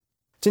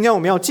今天我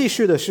们要继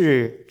续的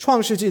是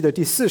创世纪的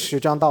第40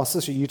章到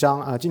41章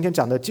啊。今天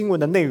讲的经文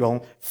的内容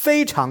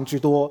非常之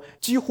多，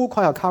几乎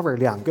快要 cover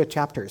 2个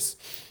chapters，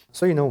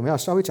 所以呢，我们要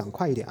稍微讲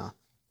快一点啊。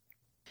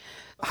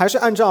还是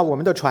按照我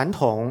们的传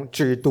统，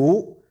只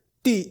读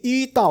第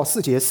1到4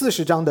节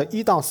，40章的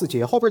1到4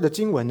节，后边的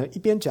经文呢一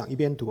边讲一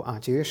边读啊，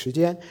节约时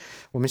间。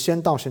我们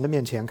先到神的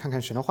面前，看看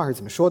神的话是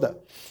怎么说的。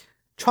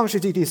创世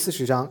纪第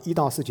40章1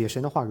到4节，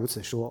神的话如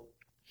此说：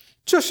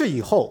这事以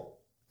后，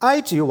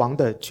埃及王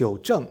的酒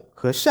政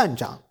和膳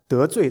长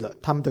得罪了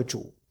他们的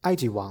主埃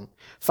及王，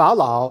法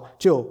老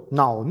就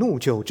恼怒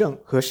酒政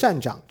和膳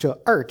长这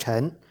2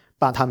臣，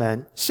把他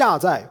们下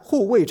在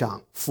护卫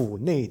长府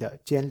内的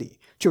监里，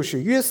就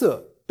是约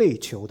瑟被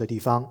囚的地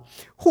方。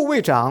护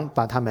卫长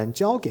把他们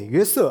交给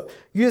约瑟，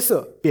约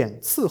瑟便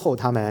伺候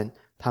他们，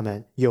他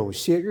们有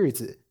些日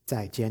子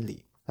在监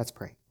里。 Let's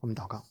pray， 我们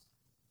祷告。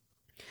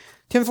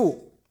天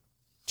父，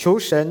求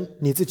神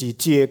你自己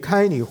解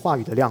开你话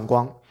语的亮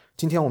光。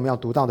今天我们要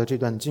读到的这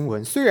段经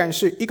文，虽然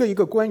是一个一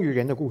个关于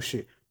人的故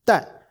事，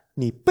但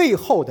你背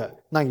后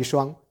的那一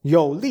双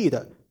有力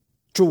的、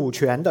主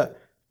权的、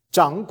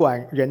掌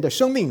管人的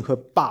生命和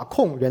把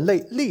控人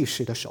类历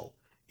史的手，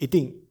一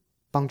定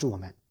帮助我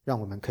们，让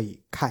我们可以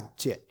看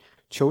见。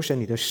求神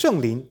你的圣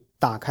灵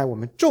打开我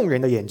们众人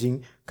的眼睛，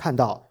看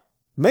到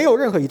没有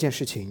任何一件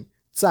事情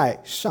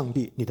在上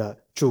帝你的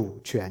主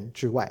权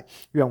之外。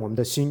愿我们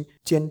的心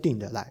坚定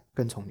的来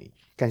跟从你。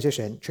感谢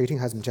神，垂听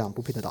孩子们这样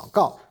不配的祷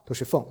告，都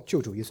是奉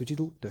救主耶稣基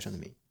督得胜的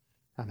名，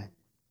阿们。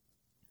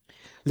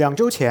2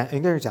周前，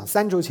应该是讲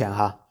3周前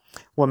哈，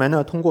我们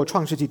呢通过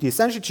创世纪第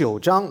39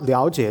章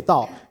了解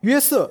到，约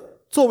瑟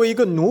作为一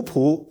个奴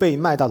仆被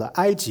卖到了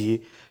埃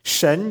及，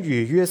神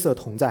与约瑟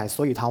同在，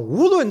所以他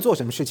无论做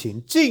什么事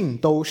情尽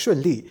都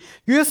顺利。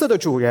约瑟的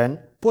主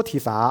人波提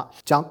乏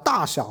将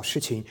大小事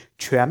情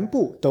全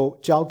部都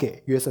交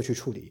给约瑟去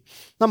处理。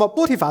那么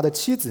波提乏的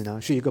妻子呢，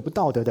是一个不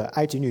道德的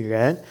埃及女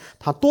人，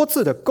她多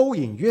次的勾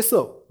引约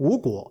瑟无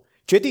果，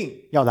决定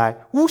要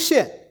来诬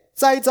陷、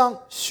栽赃、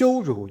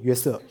羞辱约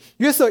瑟。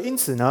约瑟因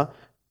此呢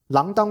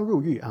锒铛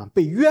入狱啊，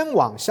被冤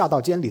枉下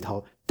到监里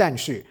头。但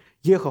是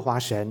耶和华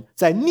神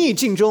在逆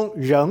境中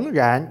仍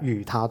然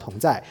与他同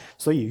在，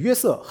所以约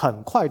瑟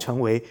很快成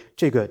为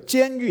这个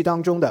监狱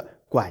当中的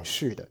管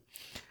事的。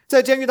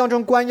在监狱当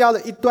中关押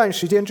了一段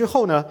时间之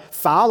后呢，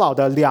法老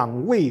的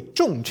2位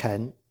重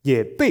臣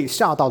也被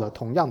下到了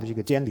同样的这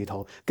个监里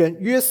头，跟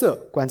约瑟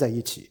关在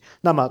一起。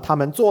那么他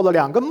们做了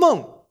2个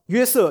梦，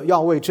约瑟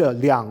要为这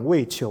2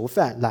位囚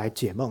犯来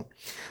解梦。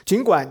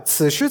尽管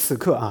此时此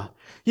刻啊，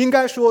应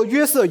该说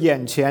约瑟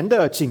眼前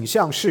的景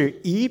象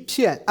是一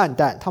片暗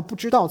淡，他不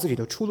知道自己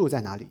的出路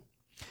在哪里，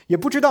也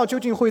不知道究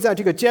竟会在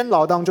这个监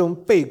牢当中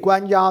被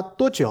关押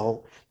多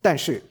久。但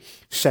是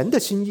神的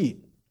心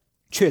意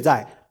却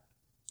在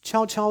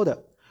悄悄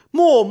的、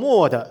默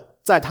默的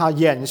在他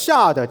眼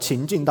下的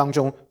情境当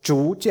中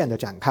逐渐的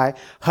展开。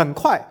很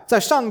快在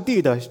上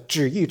帝的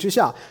旨意之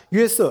下，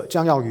约瑟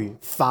将要与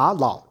法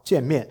老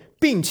见面，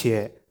并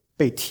且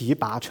被提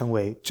拔成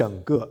为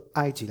整个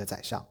埃及的宰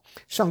相。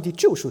上帝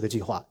救赎的计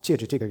划借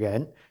着这个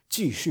人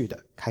继续的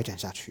开展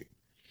下去。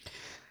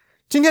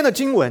今天的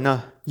经文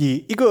呢，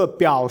以一个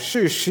表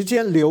示时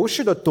间流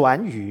逝的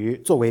短语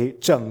作为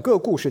整个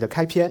故事的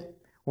开篇。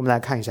我们来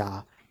看一下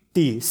啊，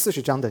第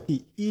40章的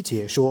第1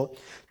节说：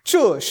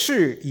这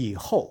事以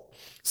后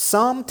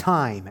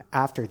sometime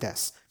after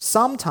this，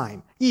 sometime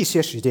一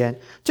些时间。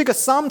这个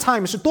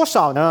sometime 是多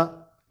少呢？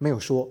没有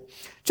说。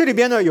这里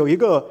边呢有一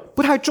个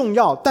不太重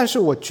要，但是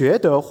我觉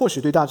得或许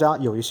对大家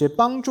有一些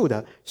帮助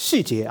的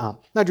细节啊，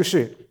那就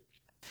是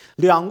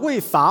2位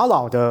法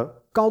老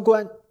的高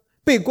官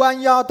被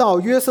关押到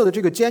约瑟的这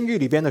个监狱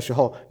里边的时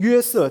候，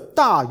约瑟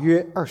大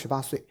约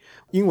28岁。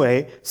因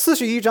为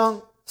41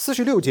章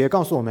46节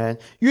告诉我们，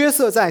约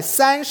瑟在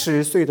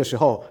30岁的时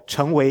候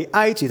成为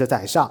埃及的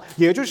宰相，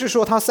也就是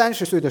说他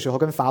30岁的时候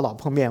跟法老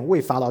碰面，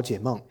为法老解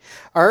梦。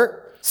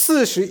而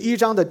41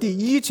章的第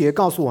1节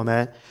告诉我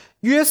们，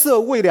约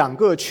瑟为2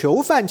个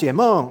囚犯解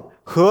梦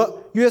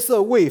和约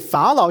瑟为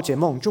法老解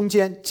梦中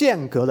间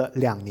间隔了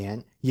2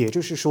年，也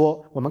就是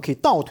说我们可以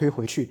倒推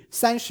回去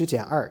，30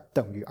减2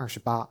等于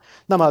28。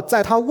那么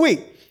在他为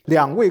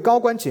2位高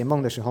官解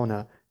梦的时候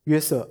呢，约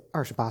瑟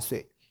28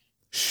岁。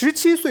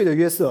17岁的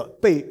约瑟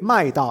被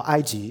卖到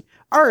埃及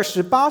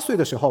，28岁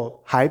的时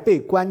候还被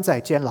关在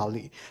监牢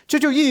里。这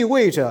就意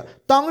味着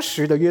当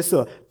时的约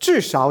瑟至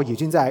少已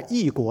经在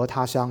异国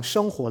他乡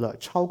生活了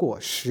超过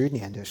10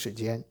年的时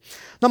间。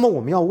那么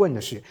我们要问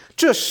的是，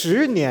这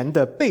10年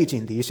的背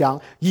井离乡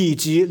以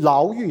及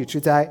牢狱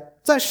之灾，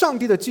在上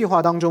帝的计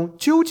划当中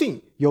究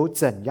竟有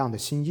怎样的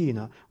心意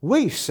呢？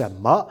为什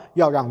么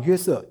要让约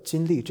瑟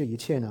经历这一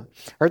切呢？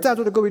而在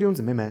座的各位弟兄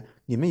姊妹们，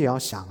你们也要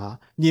想啊，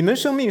你们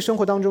生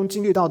活当中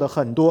经历到的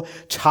很多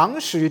长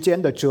时间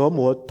的折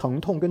磨、疼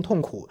痛跟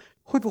痛苦，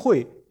会不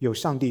会有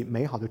上帝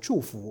美好的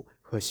祝福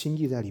和心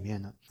意在里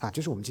面呢？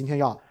这是我们今天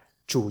要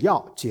主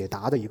要解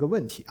答的一个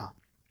问题啊。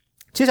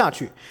接下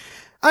去，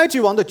埃及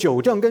王的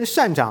酒政跟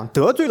膳长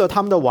得罪了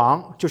他们的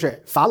王，就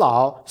是法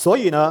老，所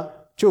以呢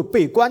就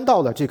被关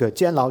到了这个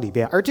监牢里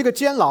边，而这个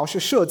监牢是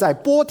设在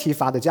波提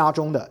乏的家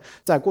中的。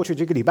在过去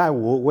这个礼拜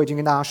五，我已经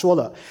跟大家说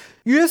了，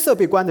约瑟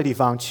被关的地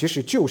方其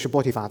实就是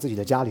波提乏自己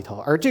的家里头，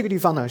而这个地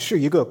方呢是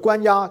一个关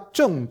押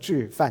政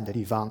治犯的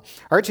地方，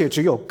而且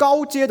只有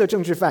高阶的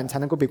政治犯才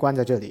能够被关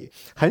在这里。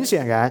很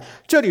显然，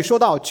这里说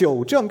到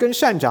九正跟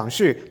善长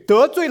是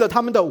得罪了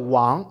他们的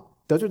王，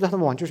得罪他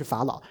们的王就是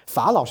法老。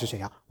法老是谁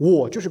啊？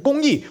我就是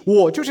公义，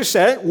我就是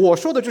神，我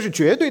说的就是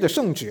绝对的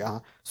圣旨啊！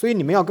所以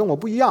你们要跟我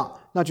不一样，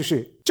那就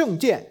是政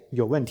见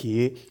有问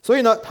题。所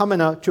以呢，他们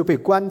呢就被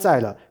关在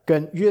了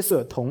跟约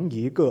瑟同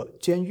一个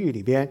监狱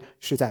里边，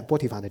是在波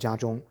提乏的家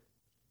中。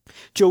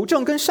九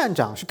正跟善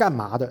长是干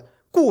嘛的？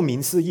顾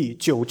名思义，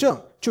九正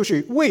就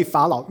是为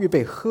法老预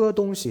备喝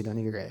东西的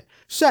那个人，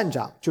善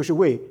长就是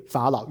为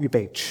法老预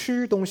备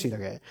吃东西的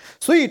人。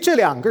所以这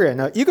两个人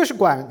呢，一个是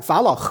管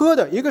法老喝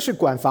的，一个是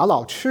管法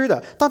老吃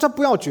的。大家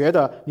不要觉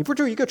得你不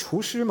就一个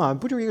厨师吗？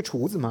不就一个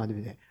厨子吗？对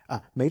不对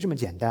啊？没这么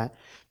简单。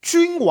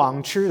君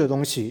王吃的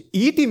东西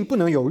一定不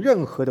能有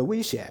任何的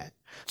危险，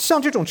像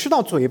这种吃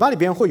到嘴巴里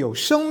边会有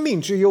生命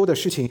之忧的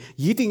事情，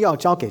一定要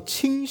交给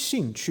亲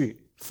信去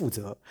负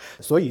责。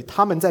所以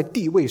他们在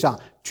地位上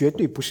绝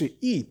对不是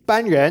一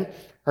般人，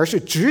而是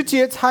直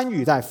接参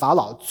与在法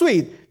老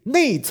最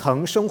内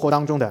层生活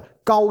当中的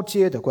高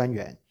阶的官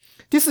员。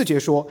第4节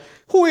说，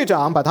护卫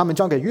长把他们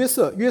交给约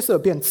瑟，约瑟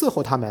便伺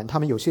候他们，他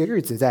们有些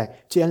日子在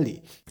监里。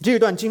这一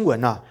段经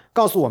文呢，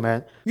告诉我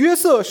们，约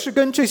瑟是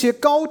跟这些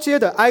高阶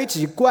的埃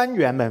及官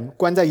员们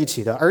关在一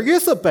起的，而约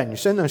瑟本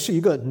身呢是一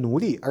个奴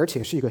隶，而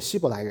且是一个希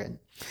伯来人。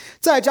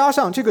再加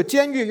上这个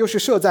监狱又是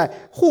设在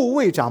护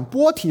卫长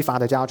波提乏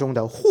的家中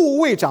的，护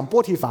卫长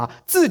波提乏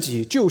自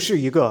己就是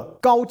一个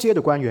高阶的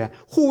官员。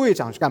护卫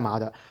长是干嘛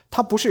的？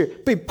他不是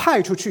被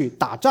派出去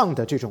打仗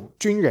的这种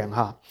军人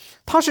哈，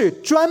他是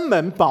专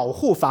门保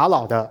护法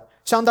老的，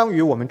相当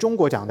于我们中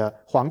国讲的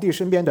皇帝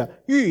身边的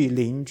御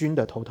林军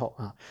的头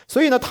啊。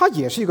所以呢，他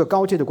也是一个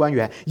高阶的官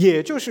员。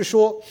也就是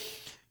说，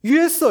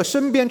约瑟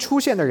身边出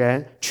现的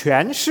人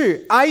全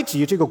是埃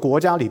及这个国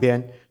家里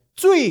边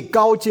最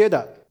高阶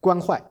的官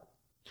宦。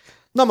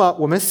那么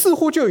我们似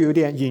乎就有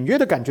点隐约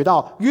的感觉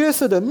到约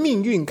瑟的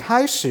命运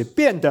开始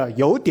变得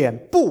有点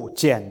不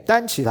简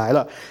单起来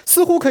了，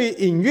似乎可以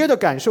隐约的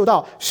感受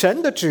到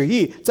神的旨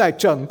意在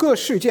整个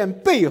事件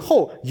背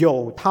后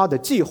有他的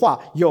计划，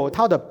有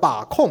他的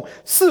把控，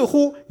似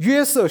乎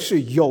约瑟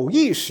是有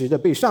意识的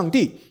被上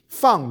帝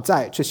放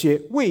在这些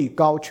位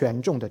高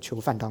权重的囚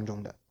犯当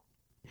中的。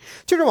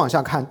接着往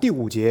下看第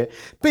5节，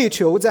被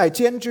囚在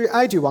监之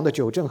埃及王的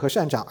九正和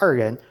善长2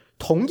人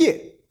同夜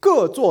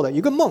各做了一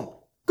个梦，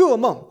各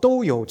梦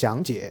都有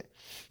讲解。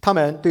他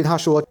们对他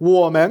说，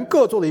我们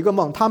各做了一个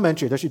梦。他们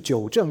指的是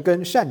九正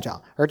跟善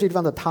长，而这地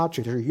方的他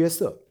指的是约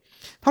瑟。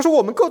他说，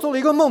我们各做了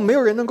一个梦，没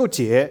有人能够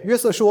解。约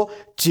瑟说，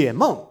解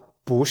梦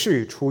不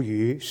是出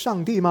于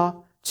上帝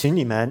吗？请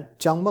你们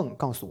将梦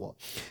告诉我。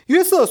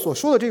约瑟所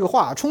说的这个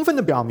话充分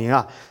的表明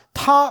啊，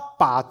他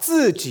把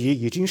自己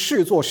已经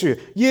视作是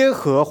耶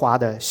和华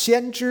的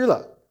先知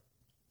了。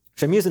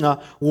什么意思呢？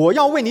我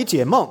要为你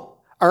解梦，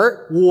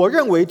而我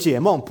认为解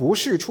梦不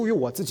是出于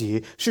我自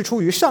己，是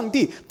出于上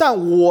帝，但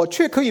我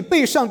却可以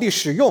被上帝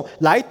使用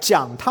来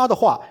讲他的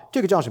话，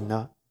这个叫什么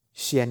呢？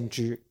先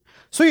知。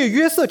所以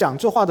约瑟讲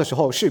这话的时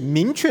候是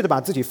明确的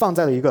把自己放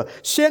在了一个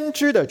先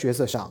知的角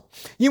色上，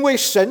因为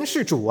神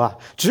是主啊，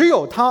只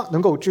有他能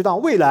够知道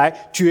未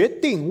来，决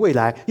定未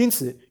来。因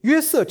此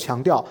约瑟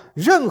强调，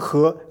任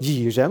何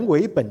以人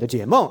为本的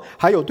解梦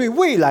还有对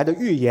未来的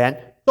预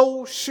言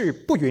都是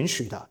不允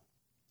许的。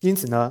因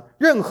此呢，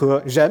任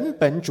何人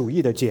本主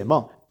义的解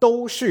梦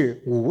都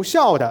是无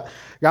效的。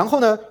然后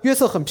呢，约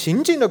瑟很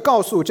平静地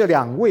告诉这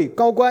2位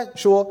高官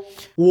说，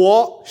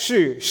我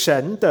是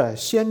神的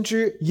先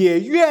知，也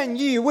愿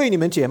意为你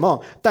们解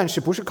梦，但是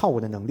不是靠我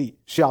的能力，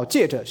是要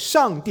借着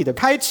上帝的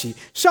开启，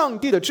上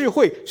帝的智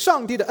慧，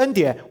上帝的恩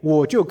典，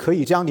我就可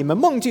以将你们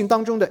梦境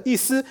当中的意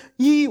思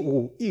一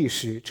五一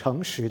十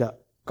诚实的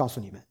告诉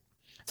你们。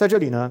在这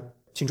里呢，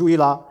请注意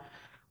了，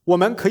我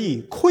们可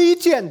以窥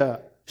见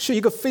的是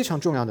一个非常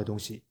重要的东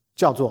西，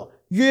叫做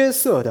约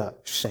瑟的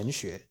神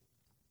学。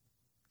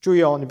注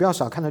意哦，你不要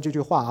小看了这句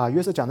话啊！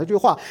约瑟讲的这句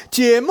话，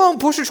解梦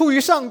不是出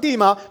于上帝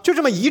吗？就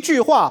这么一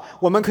句话，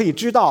我们可以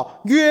知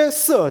道约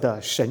瑟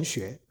的神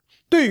学。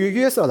对于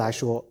约瑟来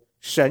说，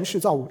神是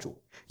造物主，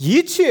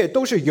一切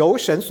都是由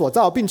神所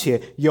造，并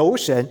且由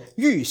神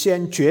预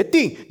先决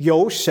定，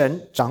由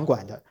神掌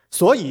管的。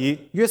所以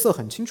约瑟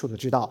很清楚的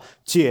知道，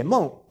解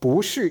梦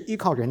不是依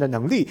靠人的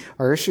能力，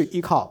而是依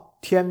靠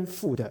天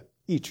父的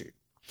意志。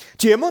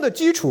解梦的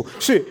基础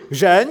是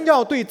人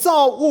要对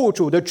造物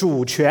主的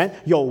主权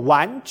有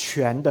完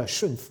全的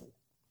顺服。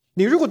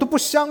你如果都不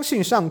相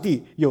信上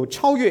帝有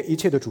超越一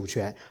切的主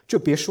权，就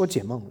别说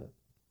解梦了。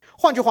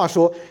换句话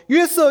说，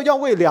约瑟要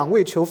为2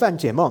位囚犯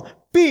解梦，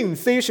并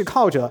非是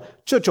靠着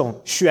这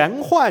种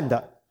玄幻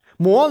的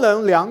模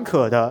棱两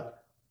可的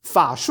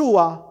法术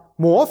啊、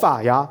魔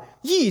法呀、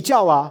异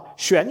教啊、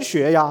玄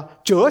学呀、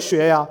哲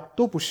学呀，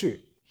都不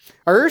是，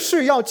而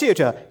是要借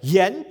着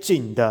严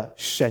谨的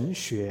神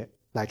学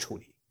来处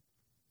理。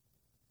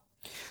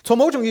从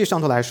某种意义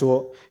上头来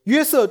说，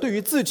约瑟对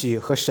于自己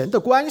和神的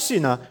关系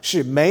呢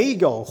是没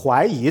有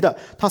怀疑的，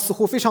他似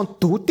乎非常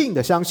笃定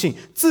地相信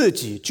自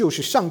己就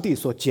是上帝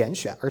所拣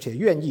选，而且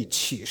愿意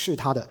启示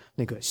他的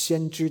那个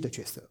先知的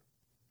角色。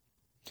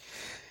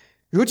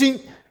如今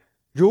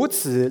如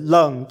此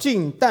冷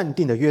静淡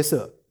定的约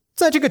瑟，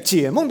在这个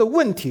解梦的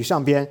问题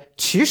上边，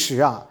其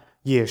实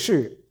也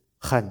是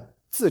很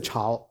自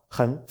嘲、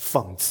很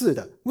讽刺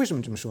的。为什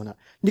么这么说呢？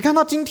你看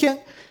他今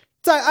天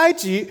在埃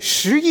及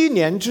11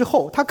年之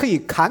后，他可以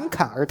侃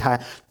侃而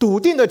谈，笃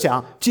定地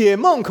讲，解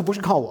梦可不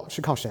是靠我，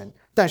是靠神。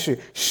但是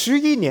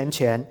11年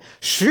前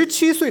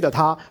，17岁的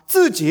他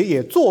自己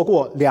也做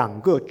过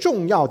2个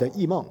重要的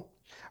异梦，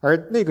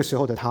而那个时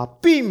候的他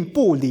并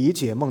不理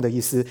解梦的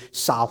意思，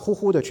傻乎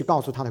乎的去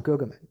告诉他的哥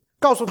哥们，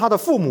告诉他的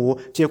父母，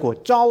结果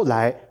招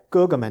来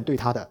哥哥们对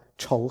他的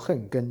仇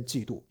恨跟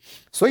嫉妒。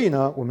所以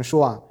呢，我们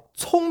说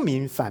聪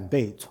明反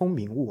被聪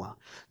明误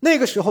那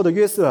个时候的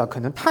约瑟可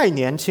能太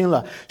年轻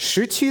了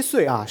，17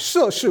岁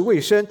涉世未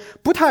深，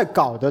不太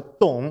搞得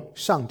懂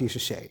上帝是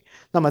谁。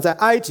那么在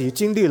埃及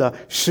经历了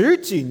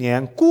10几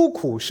年孤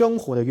苦生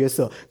活的约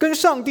瑟，跟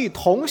上帝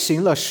同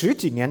行了10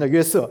几年的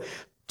约瑟，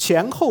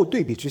前后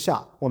对比之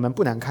下，我们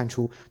不难看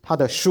出他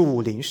的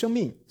属灵生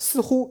命似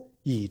乎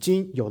已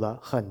经有了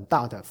很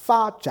大的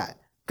发展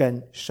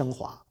跟升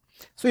华。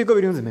所以各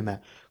位弟兄姊妹们，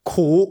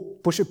苦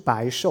不是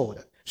白受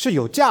的，是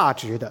有价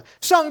值的。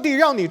上帝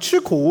让你吃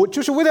苦，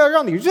就是为了要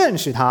让你认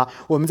识他。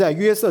我们在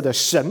约瑟的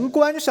神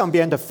观上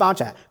边的发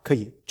展可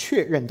以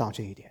确认到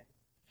这一点。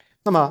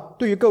那么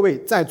对于各位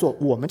在座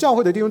我们教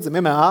会的弟兄姊妹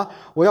们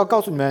我要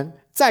告诉你们，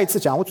再一次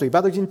讲，我嘴巴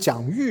都已经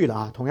讲誉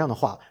了同样的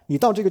话，你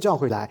到这个教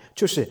会来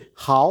就是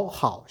好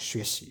好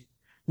学习，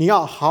你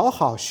要好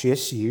好学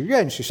习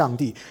认识上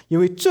帝，因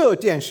为这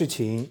件事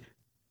情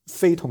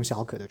非同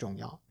小可的重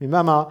要，明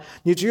白吗？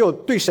你只有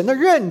对神的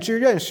认知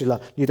认识了，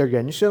你的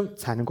人生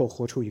才能够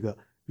活出一个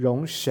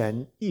容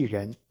神益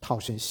人、讨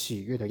神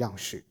喜悦的样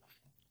式。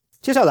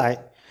接下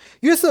来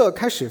约瑟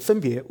开始分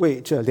别为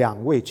这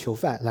2位囚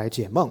犯来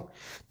解梦。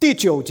第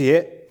9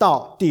节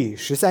到第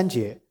13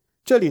节，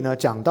这里呢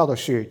讲到的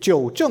是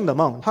9正的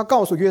梦。他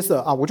告诉约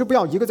瑟我就不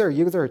要一个字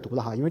一个字读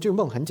了因为这个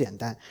梦很简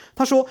单。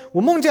他说，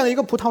我梦见了一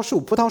个葡萄树，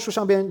葡萄树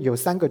上边有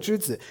3个枝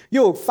子，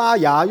又发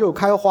芽又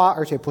开花，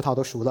而且葡萄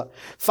都熟了。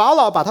法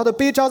老把他的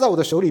杯交在我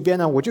的手里边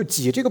呢，我就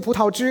挤这个葡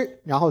萄汁，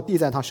然后递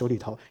在他手里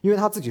头，因为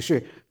他自己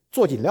是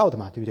做饮料的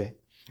嘛，对不对？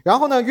然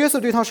后呢，约瑟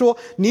对他说，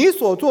你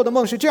所做的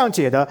梦是这样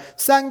解的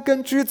，3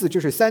根枝子就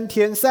是3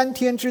天，3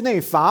天之内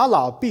法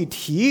老必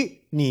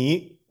提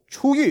你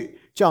出狱，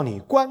叫你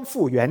官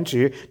复原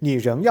职，你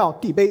仍要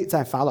递杯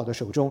在法老的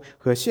手中，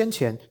和先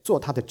前做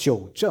他的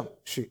9正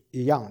是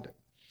一样的。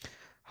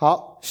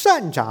好，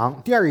善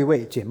长第2一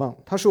位解梦，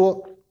他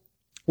说，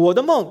我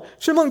的梦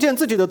是梦见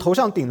自己的头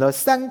上顶了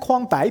3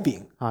筐白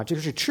饼这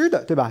个是吃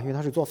的，对吧？因为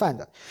他是做饭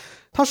的。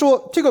他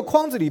说，这个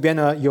筐子里边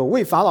呢有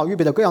为法老预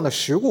备的各样的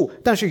食物，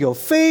但是有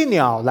飞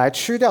鸟来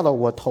吃掉了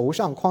我头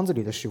上筐子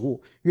里的食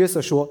物。约瑟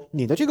说，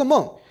你的这个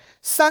梦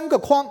3个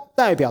筐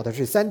代表的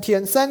是3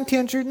天，3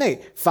天之内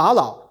法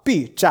老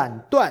必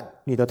斩断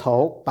你的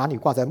头，把你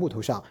挂在木头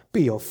上，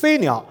必有飞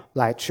鸟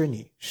来吃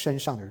你身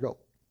上的肉。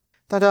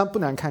大家不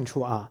难看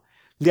出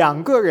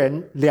2个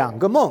人2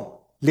个梦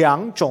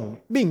2种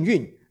命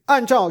运，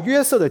按照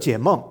约瑟的解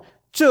梦，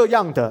这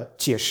样的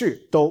解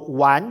释都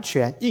完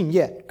全应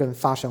验跟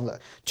发生了。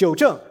9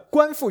正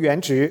官复原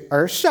职，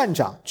而善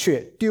长却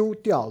丢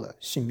掉了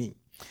性命。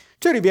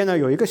这里边呢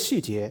有一个细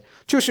节，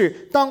就是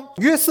当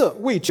约瑟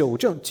为9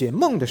正解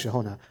梦的时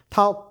候呢，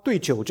他对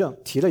9正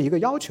提了一个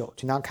要求，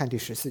请大家看第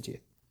14节。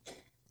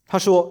他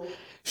说，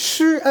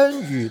施恩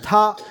与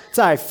他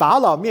在法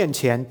老面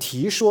前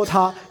提说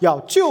他要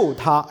救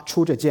他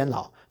出这监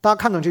牢。大家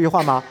看懂这句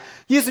话吗？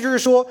意思就是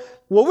说，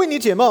我为你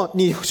解梦，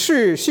你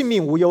是性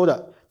命无忧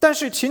的，但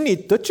是请你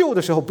得救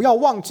的时候不要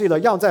忘记了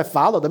要在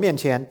法老的面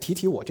前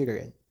提我这个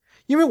人，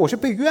因为我是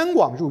被冤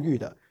枉入狱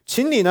的，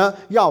请你呢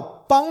要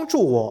帮助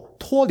我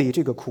脱离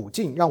这个苦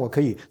境，让我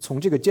可以从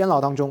这个监牢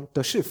当中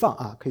得释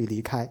放可以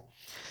离开。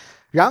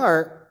然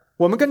而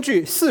我们根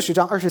据40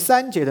章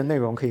23节的内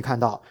容可以看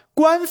到，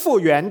官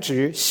复原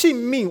职性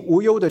命无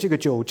忧的这个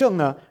9正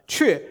呢，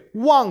却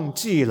忘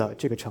记了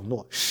这个承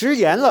诺，食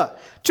言了。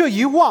这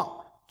一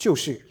忘就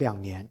是2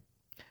年，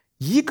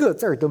一个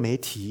字儿都没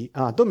提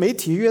都没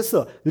提约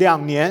瑟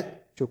，2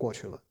年就过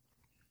去了。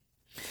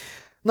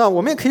那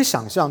我们也可以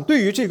想象，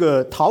对于这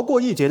个逃过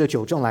一劫的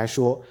9正来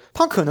说，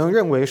他可能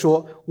认为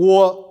说，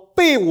我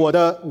被我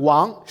的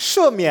王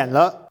赦免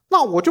了，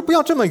那我就不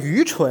要这么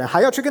愚蠢，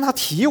还要去跟他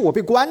提我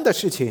被关的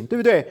事情，对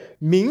不对？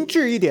明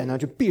智一点呢，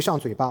就闭上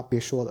嘴巴别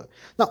说了。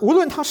那无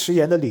论他食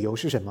言的理由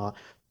是什么，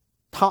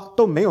他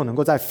都没有能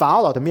够在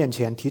法老的面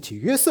前提起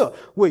约瑟，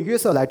为约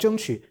瑟来争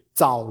取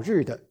早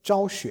日的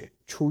昭雪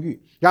出狱。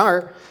然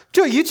而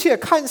这一切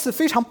看似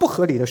非常不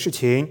合理的事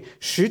情，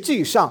实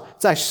际上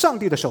在上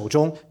帝的手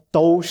中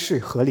都是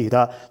合理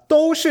的，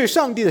都是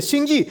上帝的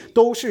心意，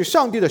都是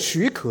上帝的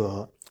许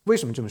可。为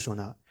什么这么说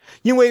呢？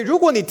因为如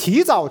果你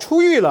提早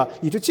出狱了，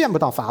你就见不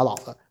到法老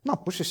了，那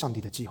不是上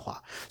帝的计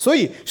划。所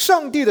以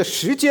上帝的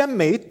时间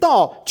没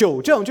到，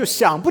九正就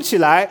想不起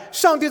来，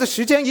上帝的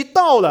时间一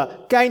到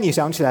了，该你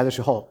想起来的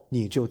时候，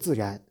你就自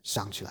然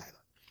想起来了。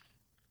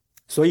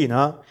所以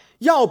呢，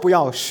要不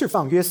要释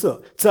放约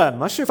瑟？怎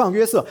么释放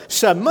约瑟？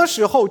什么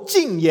时候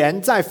禁言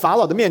在法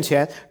老的面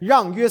前，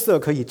让约瑟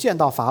可以见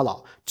到法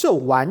老？这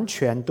完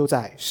全都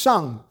在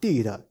上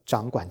帝的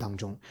掌管当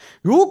中。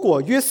如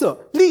果约瑟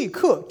立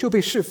刻就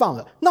被释放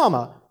了，那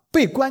么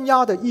被关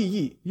押的意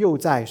义又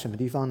在什么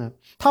地方呢？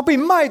他被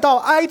卖到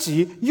埃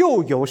及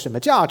又有什么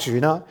价值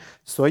呢？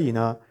所以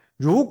呢，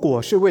如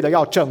果是为了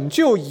要拯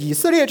救以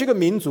色列这个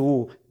民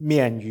族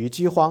免于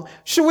饥荒，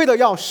是为了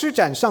要施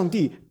展上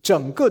帝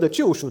整个的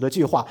救赎的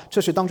计划，这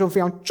是当中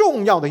非常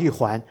重要的一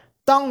环。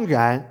当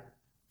然，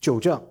九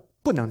正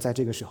不能在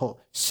这个时候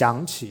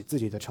想起自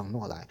己的承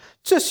诺来，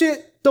这些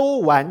都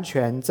完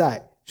全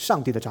在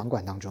上帝的掌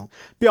管当中。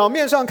表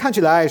面上看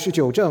起来是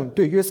九正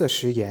对约瑟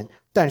食言，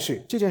但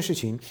是这件事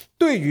情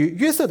对于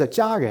约瑟的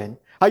家人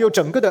还有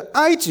整个的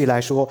埃及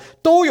来说，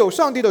都有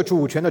上帝的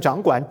主权的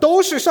掌管，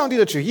都是上帝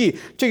的旨意。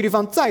这个地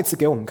方再次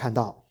给我们看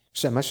到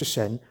什么是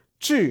神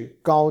至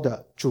高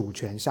的主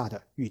权下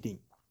的预定。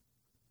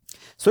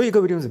所以各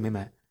位弟兄姊妹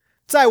们，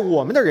在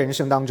我们的人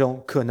生当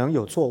中可能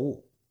有错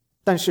误，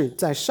但是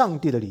在上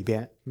帝的里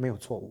边没有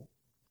错误。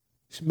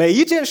每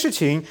一件事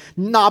情，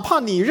哪怕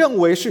你认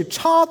为是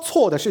差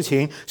错的事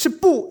情，是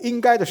不应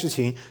该的事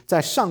情，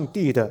在上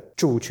帝的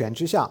主权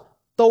之下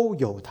都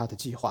有他的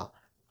计划。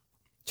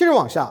接着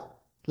往下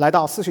来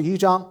到41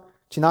章，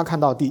请大家看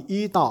到第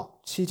1到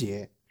7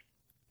节。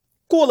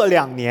过了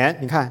2年，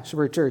你看是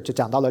不是这就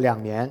讲到了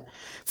2年？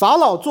法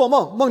老做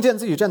梦，梦见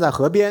自己站在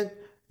河边，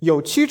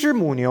有7只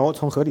母牛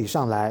从河里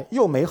上来，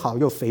又美好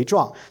又肥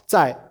壮，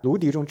在芦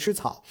荻中吃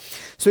草。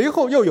随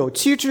后又有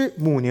7只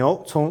母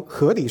牛从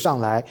河里上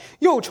来，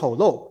又丑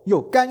陋又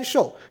干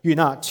瘦，与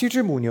那7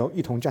只母牛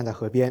一同站在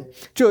河边。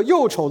这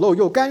又丑陋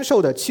又干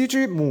瘦的7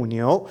只母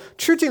牛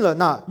吃尽了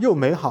那又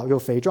美好又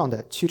肥壮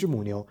的7只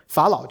母牛，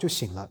法老就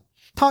醒了，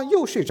他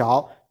又睡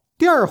着。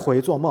第2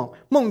回做梦，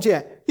梦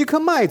见一颗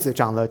麦子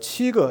长了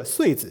7个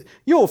穗子，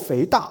又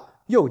肥大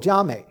又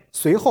佳美。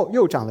随后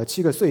又长了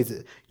7个穗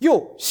子，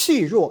又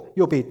细弱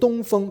又被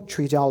东风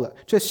吹焦了。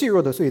这细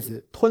弱的穗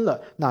子吞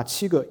了那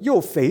7个又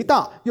肥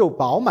大又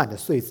饱满的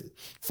穗子。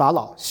法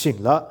老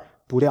醒了，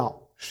不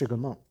料是个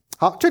梦。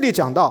好，这里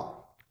讲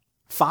到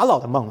法老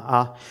的梦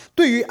啊。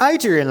对于埃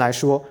及人来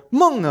说，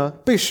梦呢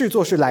被视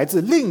作是来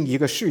自另一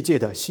个世界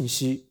的信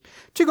息。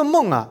这个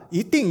梦啊，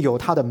一定有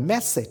它的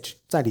message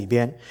在里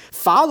边。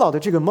法老的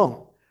这个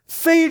梦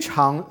非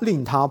常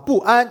令他不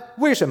安。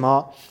为什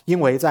么？因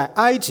为在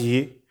埃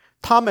及，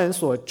他们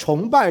所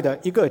崇拜的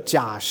一个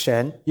假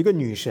神，一个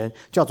女神，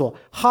叫做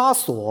哈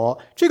索。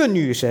这个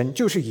女神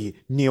就是以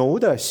牛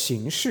的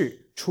形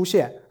式出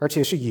现，而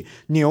且是以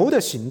牛的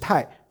形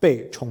态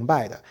被崇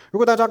拜的。如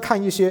果大家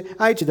看一些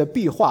埃及的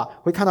壁画，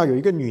会看到有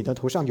一个女的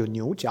头上有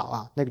牛角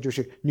啊，那个就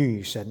是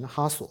女神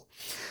哈索。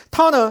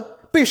她呢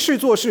被视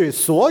作是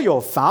所有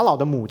法老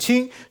的母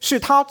亲，是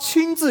她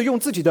亲自用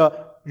自己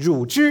的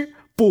乳汁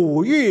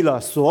哺育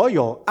了所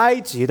有埃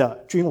及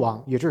的君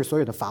王，也就是所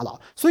有的法老。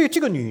所以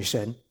这个女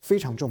神非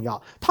常重要，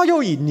她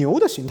又以牛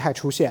的形态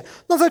出现。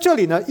那在这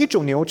里呢，一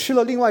种牛吃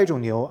了另外一种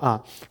牛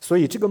啊，所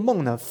以这个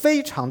梦呢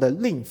非常的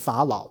令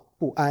法老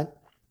不安。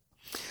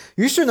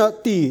于是呢，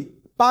第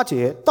8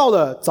节，到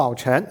了早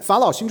晨，法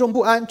老心中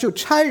不安，就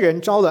差人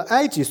招了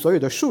埃及所有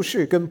的术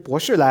士跟博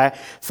士来。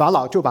法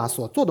老就把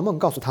所做的梦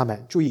告诉他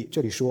们。注意，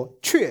这里说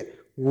却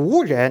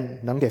无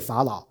人能给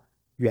法老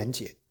圆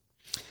解。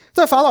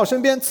在法老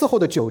身边伺候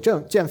的九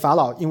正见法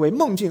老因为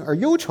梦境而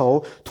忧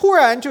愁，突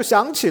然就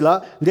想起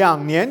了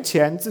2年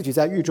前自己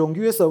在狱中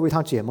约瑟为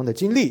他解梦的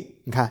经历。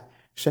你看，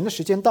神的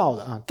时间到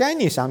了啊，该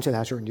你想起来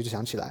的时候你就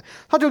想起来。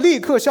他就立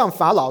刻向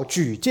法老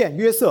举荐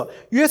约瑟。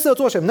约瑟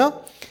做什么呢？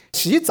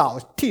洗澡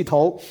剃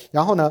头，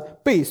然后呢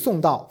被送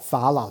到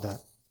法老的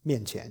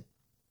面前。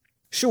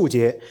15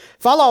节，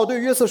法老对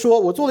约瑟说，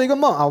我做了一个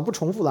梦啊，我不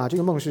重复了，这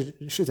个梦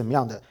是怎么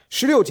样的。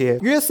16节，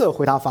约瑟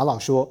回答法老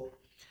说，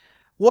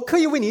我可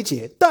以为你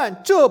解，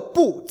但这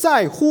不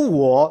在乎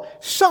我。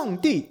上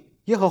帝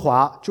耶和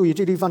华，注意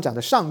这地方讲的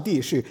上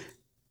帝是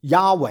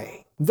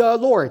Yahweh，The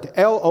Lord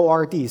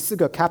Lord 4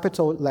个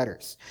capital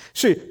letters，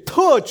 是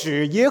特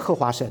指耶和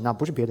华神啊，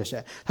不是别的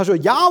神。他说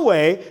亚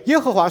伟耶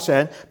和华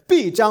神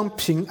必将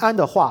平安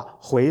的话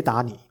回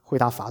答你，回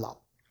答法老。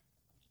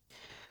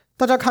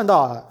大家看到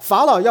啊，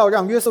法老要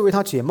让约瑟为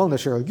他解梦的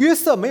时候，约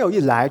瑟没有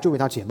一来就为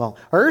他解梦，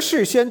而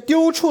是先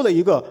丢出了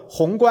一个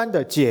宏观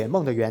的解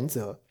梦的原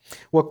则。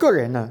我个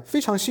人呢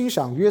非常欣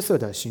赏约瑟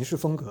的行事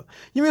风格，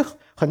因为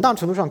很大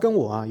程度上跟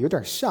我啊有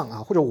点像啊，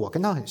或者我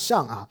跟他很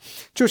像啊，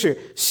就是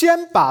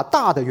先把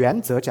大的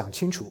原则讲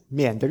清楚，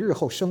免得日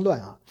后生乱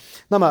啊。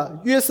那么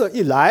约瑟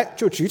一来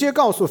就直接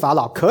告诉法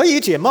老，可以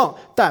解梦，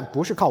但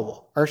不是靠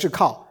我，而是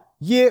靠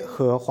耶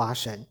和华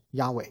神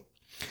亚伟。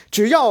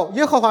只要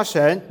耶和华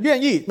神愿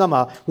意，那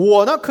么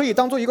我呢可以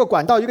当做一个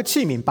管道，一个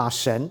器皿，把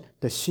神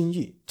的心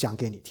意讲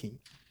给你听。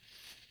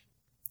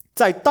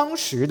在当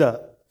时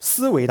的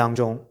思维当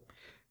中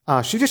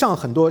实际上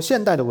很多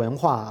现代的文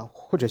化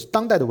或者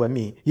当代的文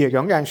明也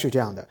仍然是这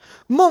样的。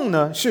梦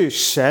呢是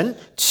神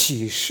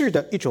启示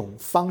的一种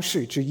方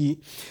式之一，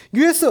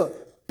约瑟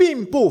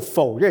并不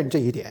否认这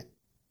一点。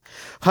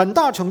很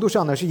大程度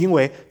上呢，是因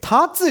为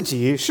他自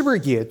己是不是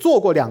也做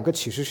过2个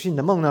启示性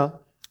的梦呢？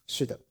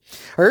是的。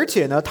而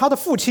且呢，他的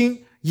父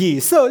亲以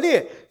色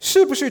列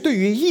是不是对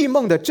于异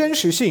梦的真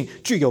实性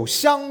具有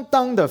相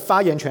当的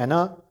发言权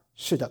呢？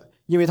是的，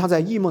因为他在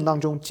异梦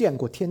当中见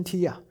过天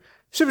梯啊，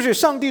是不是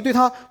上帝对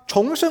他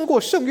重申过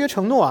圣约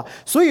承诺啊？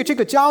所以这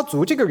个家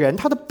族这个人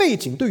他的背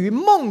景对于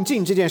梦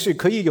境这件事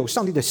可以有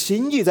上帝的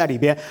心意在里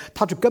边，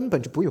他就根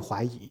本就不会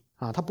怀疑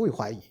他不会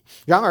怀疑。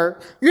然而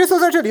约瑟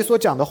在这里所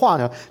讲的话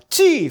呢，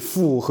既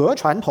符合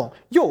传统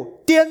又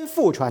颠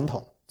覆传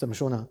统。怎么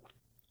说呢？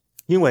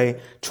因为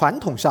传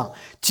统上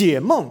解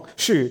梦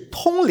是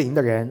通灵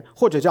的人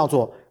或者叫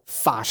做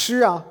法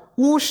师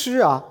巫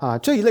师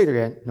这一类的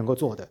人能够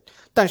做的，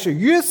但是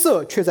约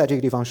瑟却在这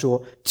个地方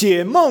说，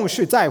解梦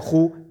是在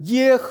乎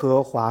耶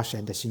和华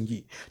神的心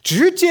意，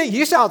直接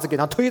一下子给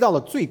他推到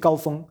了最高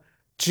峰，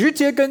直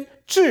接跟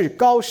至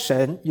高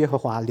神耶和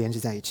华连接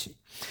在一起。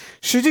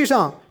实际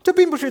上这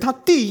并不是他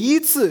第一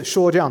次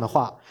说这样的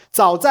话，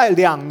早在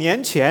2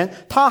年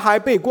前他还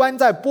被关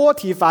在波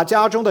提乏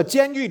家中的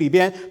监狱里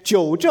边，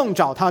酒政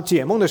找他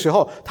解梦的时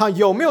候，他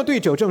有没有对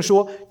酒政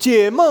说，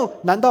解梦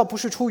难道不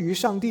是出于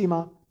上帝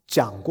吗？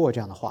讲过这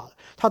样的话了。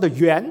他的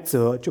原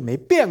则就没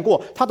变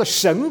过，他的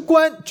神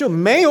观就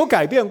没有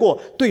改变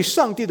过，对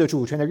上帝的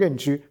主权的认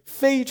知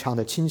非常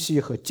的清晰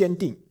和坚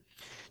定。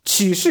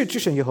启示之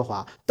神耶和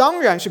华当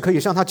然是可以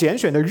向他拣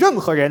选的任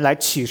何人来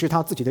启示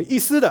他自己的意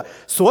思的，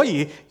所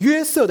以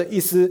约瑟的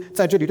意思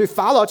在这里对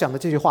法老讲的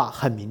这句话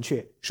很明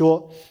确，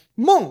说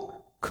梦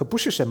可不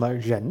是什么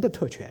人的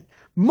特权，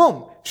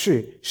梦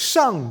是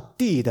上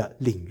帝的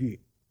领域。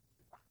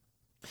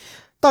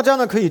大家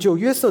呢可以就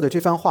约瑟的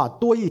这番话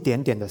多一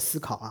点点的思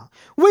考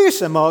为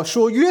什么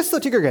说约瑟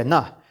这个人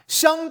呢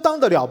相当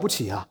的了不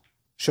起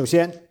首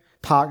先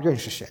他认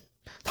识神，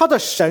他的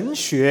神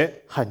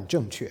学很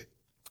正确，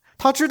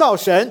他知道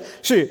神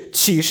是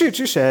启示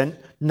之神，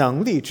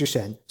能力之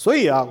神。所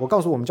以我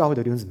告诉我们教会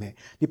的弟兄姊妹，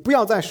你不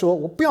要再说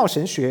我不要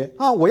神学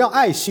我要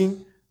爱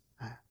心，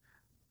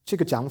这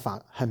个讲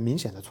法很明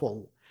显的错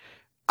误。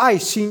爱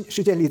心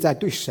是建立在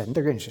对神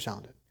的认识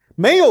上的，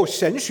没有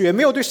神学，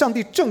没有对上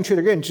帝正确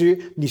的认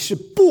知，你是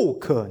不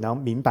可能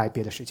明白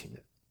别的事情的。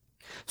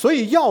所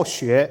以要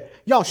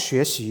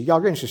学习要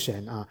认识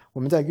神我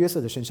们在约瑟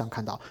的身上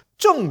看到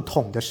正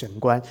统的神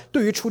观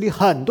对于处理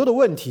很多的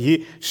问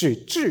题是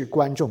至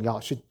关重要，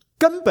是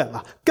根本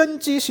根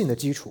基性的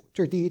基础，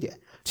这是第一点。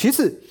其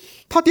次，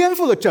他颠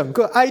覆了整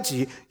个埃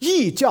及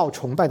异教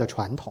崇拜的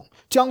传统，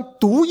将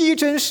独一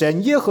真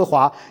神耶和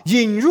华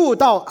引入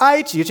到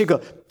埃及这个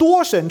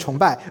多神崇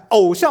拜、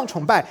偶像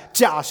崇拜、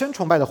假神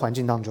崇拜的环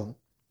境当中。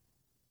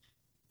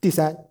第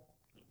三，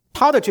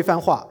他的这番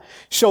话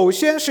首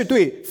先是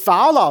对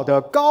法老的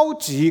高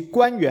级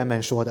官员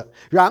们说的，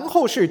然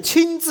后是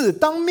亲自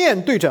当面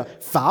对着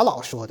法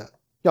老说的。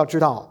要知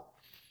道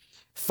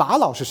法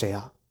老是谁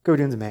各位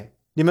弟兄姊妹，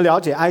你们了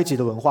解埃及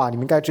的文化，你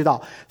们应该知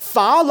道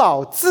法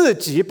老自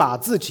己把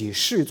自己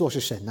视作是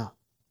神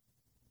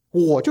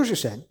我就是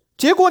神，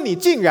结果你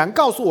竟然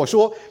告诉我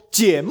说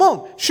解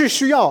梦是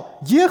需要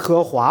耶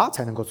和华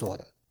才能够做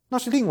的，那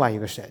是另外一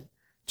个神。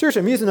这是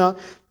什么意思呢？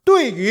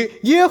对于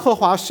耶和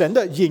华神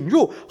的引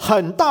入，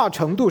很大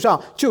程度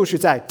上就是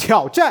在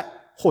挑战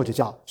或者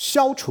叫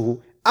消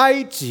除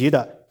埃及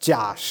的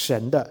假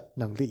神的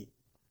能力。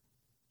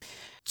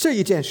这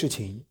一件事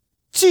情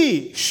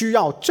既需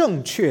要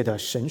正确的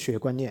神学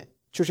观念，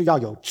就是要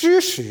有知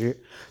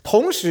识，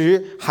同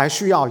时还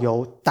需要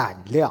有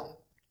胆量，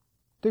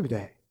对不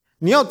对？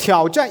你要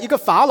挑战一个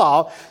法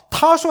老，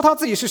他说他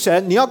自己是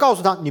神，你要告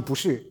诉他你不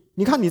是，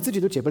你看你自己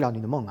都解不了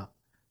你的梦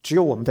只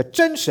有我们的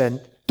真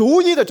神，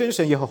独一的真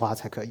神耶和华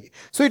才可以。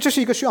所以这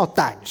是一个需要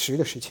胆识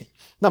的事情。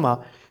那么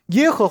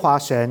耶和华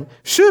神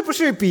是不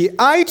是比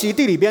埃及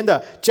地里边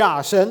的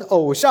假神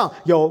偶像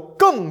有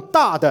更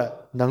大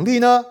的能力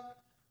呢？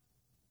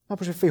那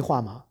不是废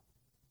话吗？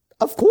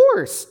 Of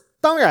course，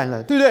 当然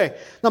了，对不对？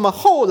那么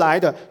后来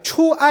的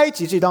出埃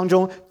及记当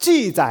中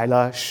记载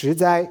了10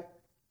灾，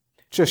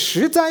这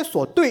10灾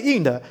所对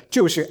应的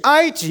就是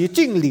埃及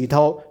境里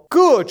头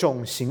各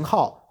种型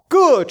号、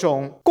各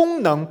种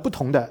功能不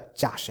同的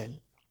假神，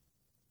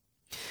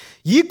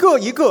一个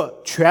一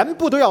个全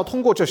部都要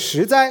通过这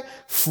10灾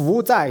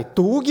服在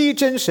独一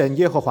真神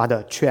耶和华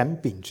的权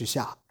柄之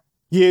下。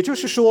也就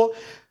是说，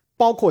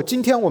包括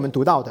今天我们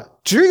读到的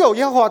只有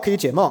耶和华可以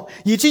解梦，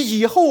以及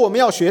以后我们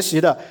要学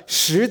习的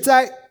10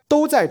灾，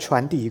都在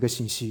传递一个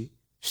信息，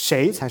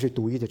谁才是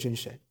独一的真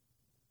神？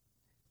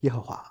耶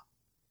和华。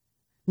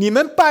你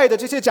们拜的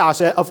这些假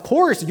神， of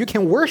course you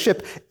can worship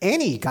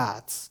any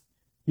gods,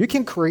 you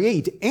can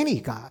create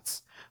any gods，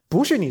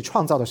 不是你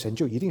创造的神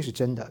就一定是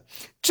真的，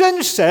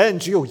真神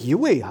只有一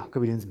位各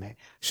位弟兄姊妹，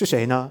是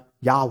谁呢？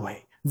 Yahweh,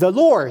 the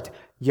Lord，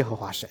 耶和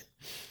华神。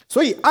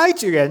所以埃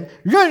及人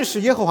认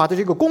识耶和华的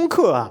这个功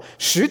课啊，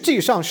实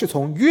际上是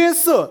从约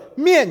瑟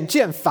面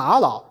见法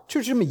老，就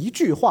这么一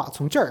句话，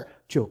从这儿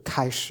就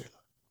开始了。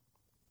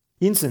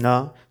因此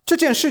呢，这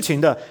件事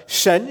情的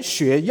神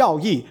学要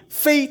义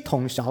非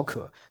同小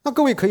可。那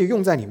各位可以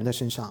用在你们的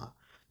身上啊。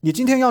你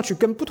今天要去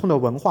跟不同的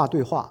文化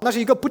对话，那是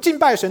一个不敬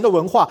拜神的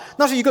文化，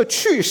那是一个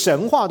去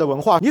神化的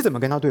文化，你怎么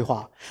跟他对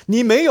话？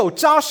你没有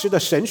扎实的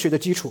神学的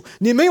基础，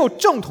你没有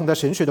正统的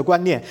神学的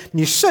观念，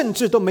你甚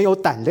至都没有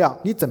胆量，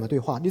你怎么对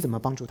话？你怎么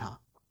帮助他？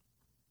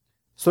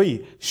所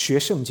以学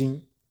圣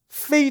经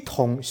非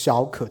同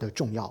小可的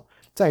重要，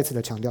再一次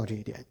的强调这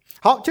一点。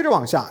好，接着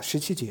往下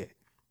17节，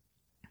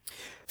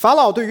法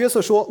老对约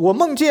瑟说，我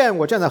梦见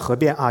我站在河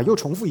边啊，又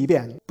重复一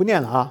遍，不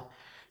念了啊。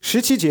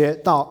17节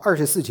到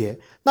24节，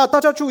那大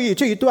家注意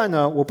这一段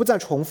呢，我不再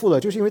重复了，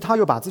就是因为他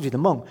又把自己的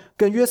梦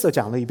跟约瑟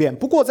讲了一遍。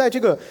不过在这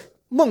个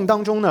梦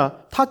当中呢，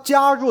他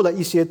加入了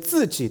一些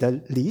自己的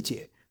理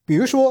解。比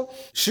如说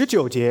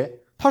19节，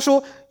他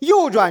说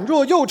又软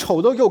弱又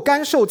丑陋又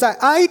干瘦，在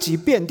埃及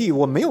遍地，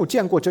我没有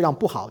见过这样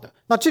不好的。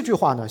那这句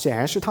话呢，显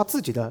然是他自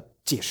己的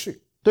解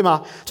释，对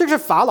吗？这个是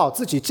法老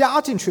自己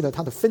加进去的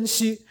他的分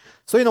析。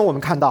所以呢，我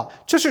们看到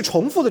这是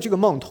重复的这个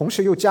梦，同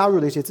时又加入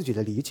了一些自己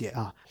的理解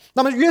啊。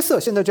那么约瑟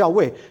现在就要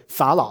为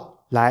法老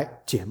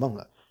来解梦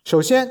了。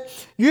首先，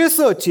约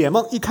瑟解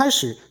梦一开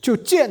始就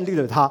建立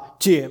了他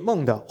解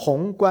梦的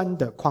宏观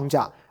的框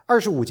架。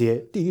25节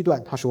第一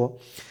段他说，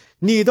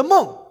你的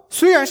梦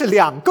虽然是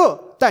2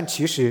个，但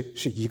其实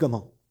是一个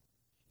梦。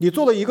你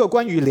做了一个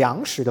关于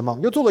粮食的梦，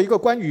又做了一个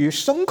关于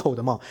牲口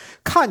的梦，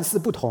看似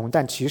不同，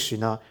但其实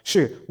呢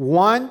是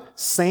one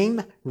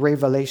same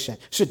revelation，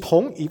 是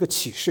同一个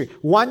启示，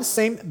 one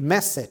same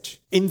message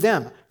in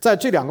them， 在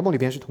这2个梦里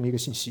边是同一个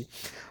信息。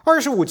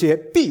25节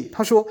B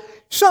他说，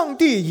上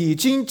帝已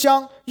经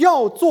将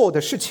要做的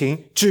事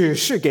情指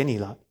示给你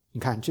了。你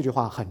看这句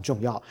话很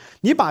重要，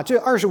你把这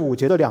25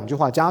节的2句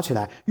话加起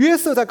来，约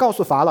瑟在告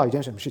诉法老一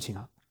件什么事情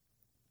啊？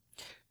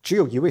只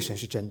有一位神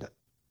是真的，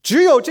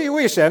只有这一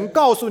位神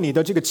告诉你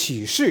的这个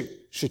启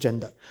示是真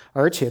的，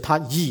而且他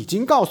已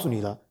经告诉你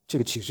了这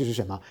个启示是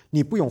什么，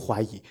你不用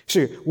怀疑，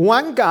是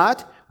one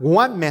God,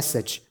 one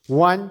message,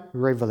 one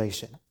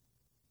revelation，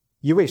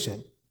 一位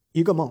神，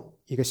一个梦，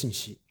一个信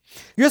息。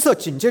约瑟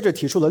紧接着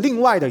提出了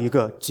另外的一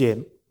个解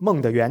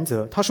梦的原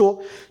则，他说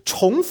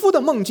重复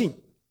的梦境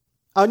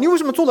你为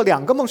什么做了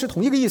2个梦是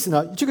同一个意思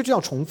呢？这个就叫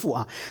重复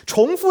啊。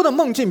重复的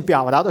梦境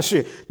表达的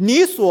是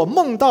你所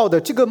梦到的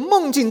这个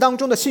梦境当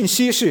中的信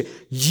息是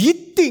一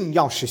定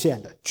要实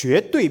现的，绝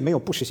对没有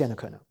不实现的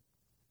可能，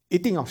一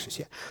定要实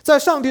现。在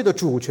上帝的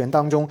主权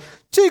当中，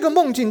这个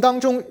梦境当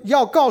中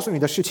要告诉你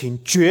的事情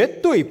绝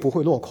对不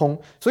会落空。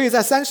所以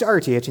在32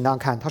节请大家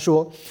看，他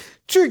说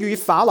至于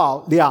法老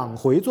2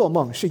回做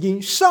梦，是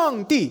因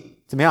上帝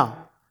怎么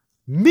样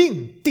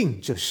命定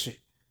这事，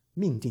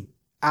命定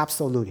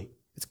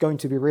absolutely，It's going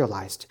to be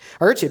realized，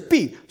 而且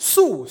必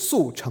速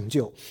速成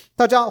就。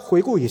大家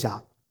回顾一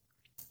下，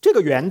这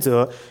个原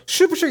则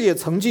是不是也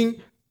曾经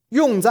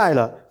用在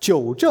了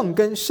九正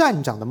跟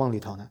善长的梦里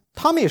头呢？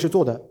他们也是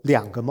做的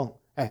2个梦，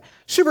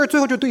是不是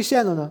最后就兑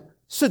现了呢？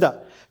是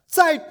的。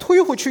再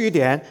推回去一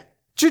点，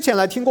之前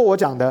来听过我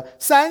讲的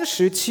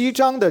37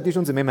章的弟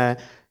兄姊妹们，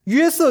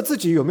约瑟自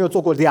己有没有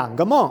做过2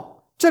个梦？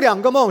这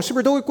2个梦是不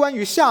是都关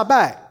于下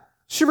拜？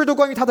是不是都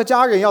关于他的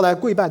家人要来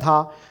跪拜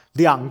他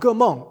？2个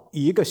梦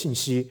一个信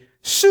息，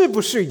是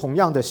不是同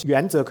样的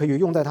原则可以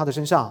用在他的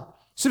身上？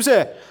是不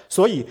是？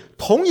所以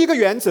同一个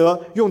原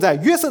则用在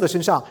约瑟的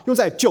身上，用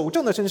在九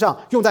正的身上，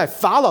用在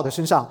法老的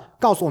身上，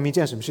告诉我们一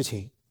件什么事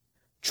情？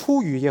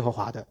出于耶和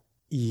华的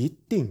一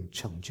定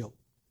成就，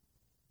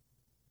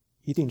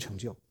一定成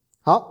就。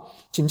好，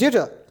紧接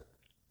着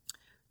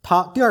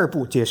他第2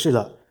步解释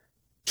了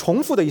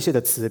重复的一些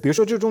的词，比如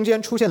说这中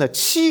间出现了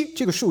7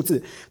这个数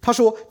字，他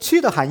说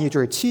7的含义就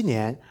是7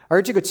年，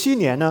而这个7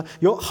年呢，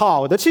有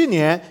好的7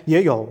年，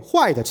也有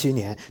坏的7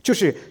年，就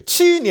是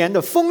7年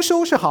的丰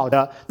收是好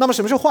的，那么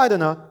什么是坏的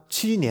呢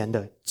？7年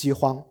的饥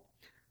荒。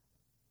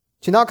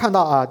请大家看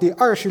到第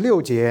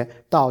26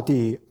节到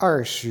第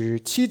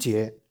27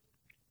节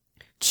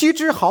，7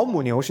只好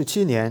母牛是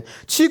7年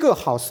，7个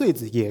好穗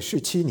子也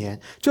是7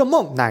年，这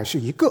梦乃是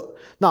一个。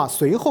那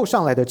随后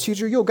上来的7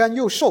只又干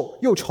又瘦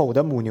又丑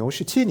的母牛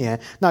是7年，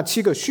那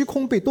7个虚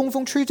空被东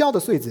风吹焦的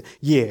穗子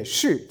也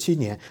是7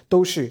年，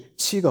都是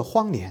7个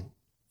荒年。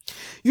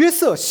约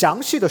瑟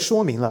详细的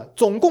说明了，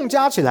总共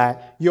加起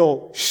来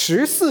有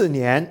14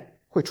年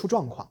会出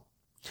状况。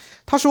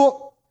他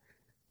说，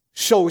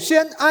首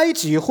先埃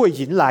及会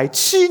迎来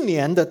7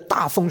年的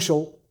大丰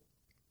收，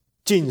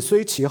紧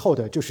随其后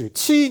的就是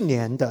7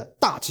年的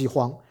大饥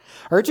荒，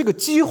而这个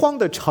饥荒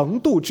的程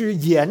度之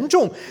严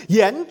重，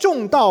严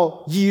重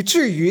到以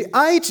至于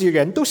埃及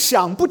人都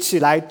想不起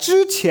来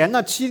之前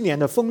那7年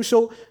的丰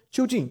收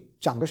究竟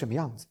长个什么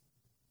样子。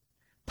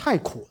太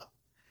苦了，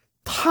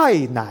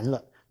太难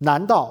了，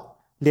难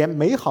道连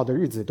美好的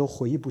日子都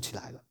回忆不起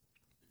来了。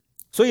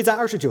所以在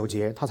29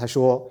节他才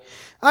说，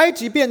埃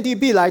及遍地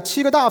必来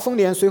7个大丰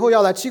年，随后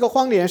要来7个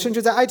荒年，甚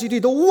至在埃及地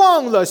都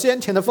忘了先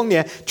前的丰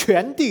年，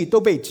全地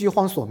都被饥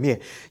荒所灭，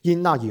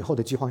因那以后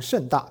的饥荒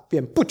甚大，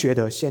便不觉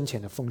得先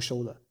前的丰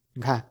收了。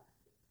你看，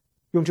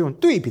用这种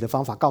对比的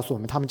方法告诉我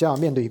们，他们将要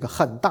面对一个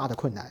很大的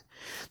困难。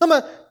那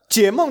么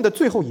解梦的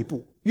最后一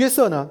步，约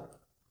瑟呢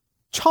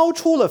超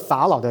出了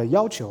法老的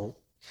要求，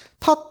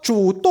他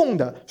主动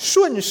的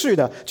顺势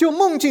的就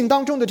梦境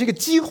当中的这个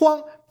饥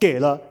荒给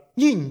了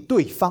应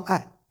对方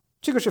案。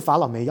这个是法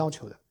老没要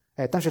求的，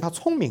但是他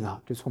聪明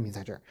啊，这聪明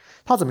在这儿。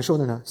他怎么说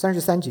的呢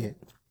？33节，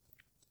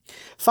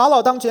法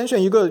老当拣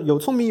选一个有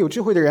聪明有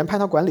智慧的人，派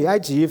他管理埃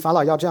及。法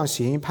老要这样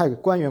行，派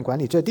官员管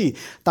理这地。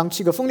当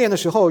7个丰年的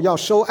时候，要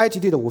收埃及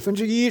地的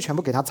1/5，全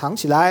部给他藏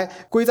起来，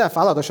归在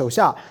法老的手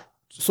下。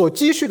所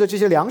积蓄的这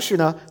些粮食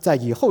呢，在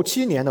以后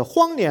7年的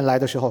荒年来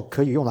的时候，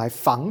可以用来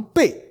防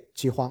备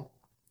饥荒，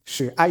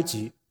使埃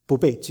及不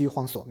被饥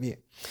荒所灭。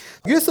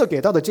约瑟给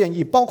到的建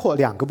议包括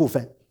2个部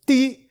分。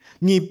第一，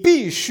你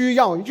必须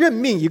要任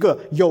命一个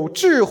有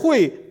智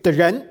慧的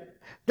人，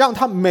让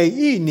他每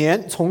一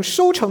年从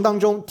收成当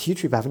中提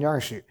取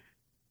20%，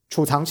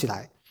储藏起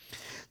来。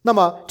那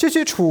么这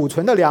些储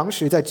存的粮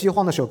食在饥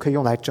荒的时候可以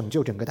用来拯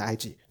救整个的埃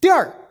及。第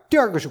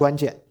二个是关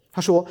键，他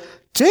说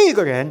这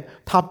个人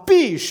他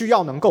必须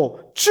要能够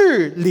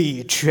治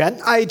理全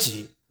埃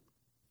及，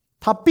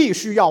他必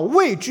须要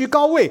位居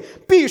高位，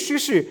必须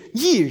是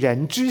1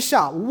人之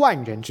下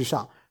万人之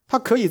上。他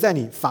可以在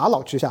你法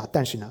老之下，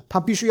但是呢，他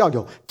必须要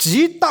有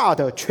极大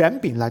的权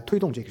柄来推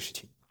动这个事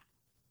情。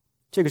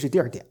这个是第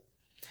2点。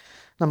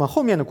那么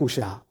后面的故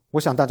事啊，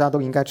我想大家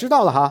都应该知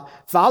道了哈。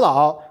法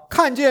老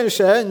看见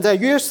神在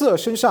约瑟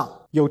身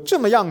上有这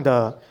么样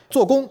的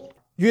做工，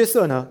约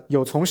瑟呢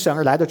有从神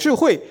而来的智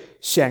慧，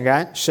显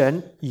然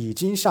神已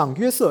经向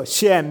约瑟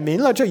显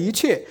明了这一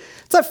切。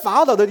在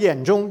法老的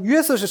眼中，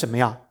约瑟是什么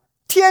呀？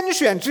天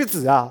选之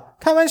子啊！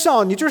开玩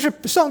笑，你就是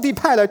上帝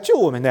派来救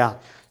我们的呀。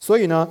所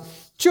以呢，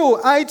救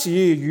埃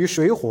及于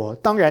水火，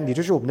当然你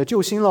就是我们的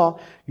救星咯。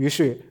于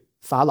是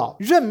法老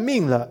任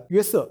命了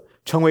约瑟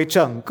成为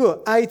整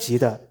个埃及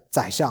的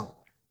宰相。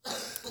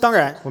当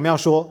然我们要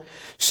说，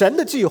神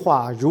的计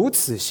划如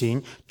此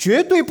行，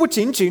绝对不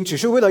仅仅只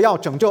是为了要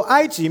拯救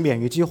埃及免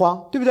于饥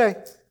荒，对不对？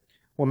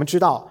我们知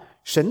道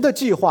神的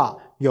计划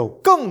有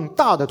更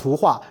大的图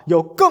画，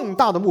有更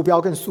大的目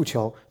标跟诉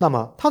求。那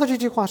么他的这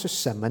计划是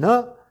什么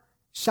呢？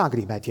下个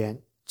礼拜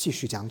天继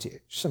续讲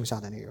解剩下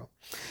的内容。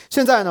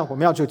现在呢，我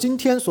们要就今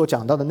天所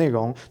讲到的内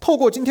容，透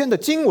过今天的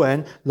经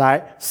文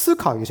来思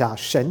考一下，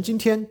神今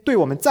天对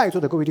我们在座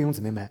的各位弟兄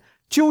姊妹们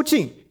究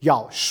竟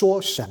要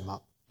说什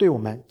么，对我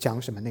们讲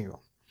什么内容。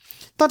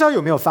大家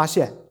有没有发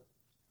现，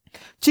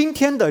今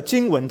天的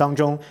经文当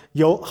中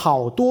有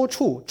好多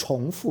处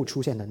重复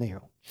出现的内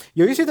容，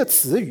有一些的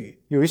词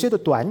语，有一些的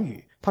短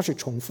语，它是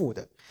重复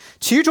的。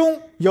其中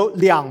有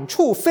2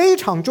处非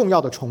常重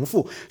要的重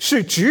复，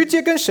是直接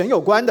跟神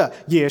有关的，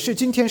也是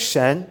今天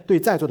神对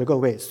在座的各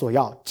位所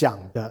要讲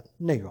的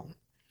内容。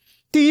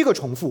第一个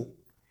重复，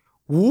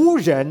无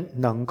人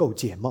能够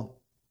解梦。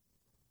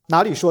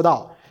哪里说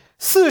到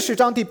40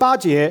章第8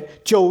节，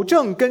九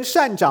正跟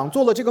善长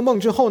做了这个梦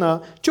之后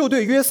呢，就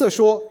对约瑟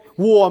说，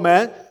我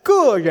们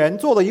个人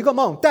做了一个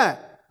梦，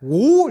但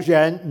无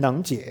人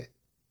能解。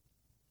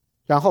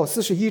然后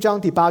41章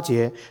第8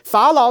节，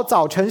法老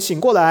早晨醒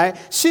过来，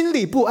心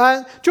里不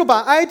安，就把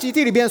埃及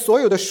地里边所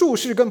有的术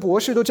士跟博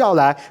士都叫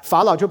来，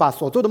法老就把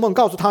所做的梦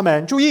告诉他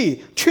们，注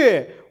意，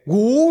却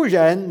无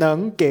人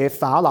能给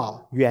法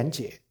老圆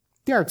解。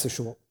第2次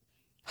说，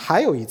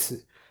还有一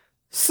次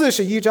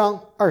41章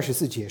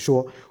24节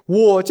说，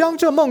我将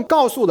这梦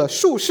告诉了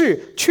术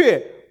士，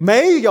却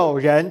没有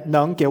人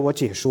能给我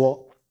解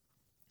说。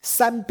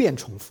3遍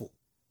重复，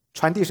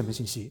传递什么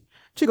信息？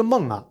这个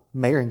梦啊，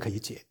没人可以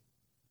解。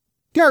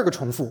第2个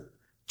重复，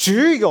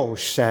只有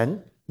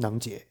神能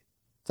解。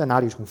在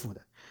哪里重复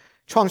的？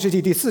创世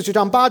纪第40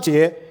章8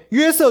节，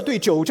约瑟对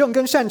九正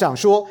跟善长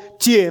说，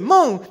解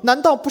梦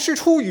难道不是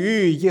出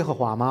于耶和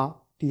华吗？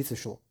第1次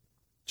说，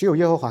只有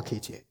耶和华可以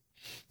解。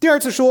第2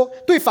次说，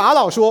对法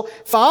老说，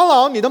法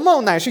老，你的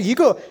梦乃是一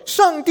个，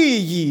上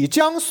帝已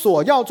将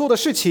所要做的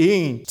事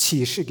情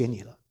启示给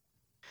你了。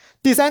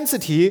第3次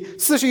提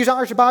41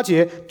章28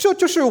节，这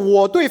就是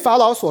我对法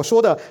老所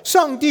说的，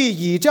上帝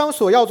已将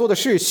所要做的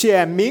事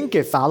显明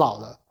给法老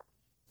了。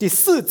第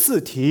4次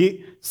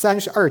提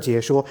32节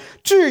说，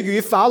至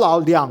于法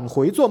老2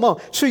回做梦，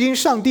是因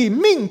上帝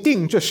命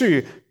定这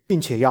事，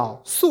并且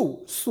要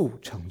速速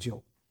成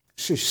就。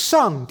是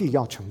上帝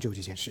要成就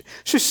这件事，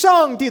是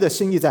上帝的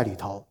心意在里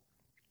头。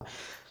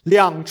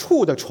2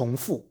处的重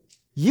复，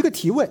一个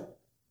提问，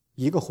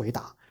一个回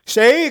答。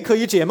谁可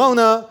以解梦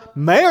呢？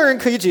没有人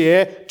可以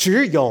解，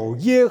只有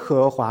耶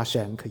和华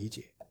神可以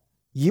解。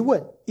一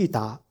问一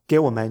答，给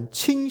我们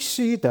清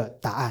晰的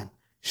答案。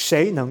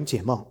谁能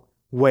解梦？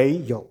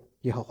唯有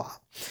耶和华。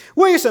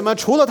为什么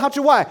除了他之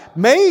外，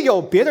没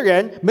有别的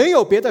人，没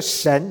有别的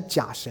神，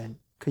假神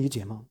可以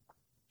解梦？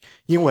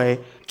因为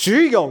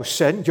只有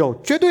神有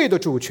绝对的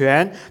主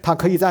权，他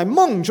可以在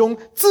梦中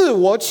自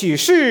我启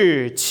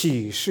示，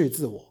启示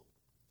自我。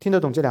听得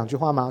懂这两句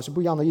话吗？是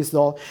不一样的意思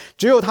哦。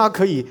只有他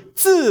可以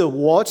自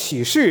我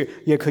启示，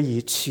也可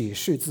以启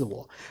示自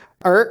我。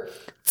而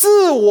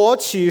自我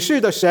启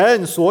示的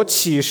神所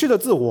启示的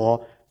自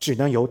我，只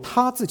能由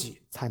他自己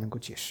才能够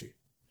解释，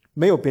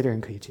没有别的人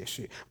可以解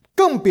释。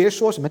更别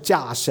说什么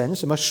假神、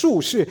什么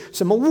术士、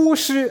什么巫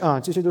师啊，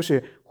这些都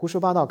是胡说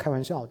八道、开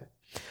玩笑的。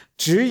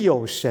只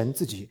有神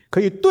自己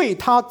可以对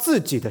他自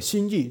己的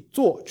心意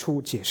做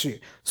出解释。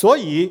所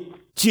以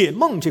解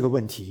梦这个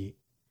问题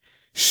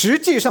实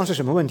际上是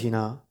什么问题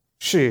呢？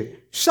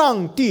是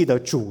上帝的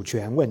主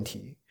权问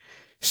题。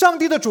上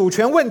帝的主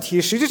权问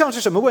题实际上是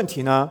什么问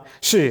题呢？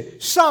是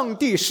上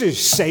帝是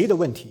谁的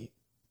问题。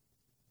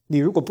你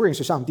如果不认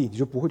识上帝，你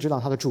就不会知道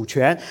他的主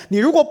权。你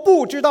如果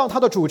不知道他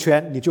的主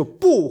权，你就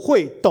不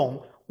会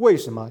懂为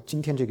什么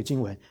今天这个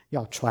经文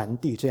要传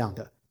递这样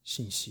的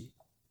信息。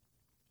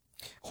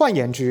换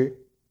言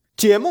之，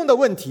解梦的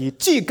问题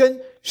既跟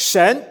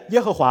神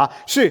耶和华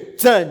是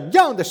怎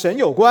样的神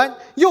有关，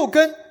又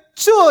跟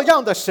这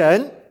样的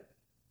神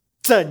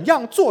怎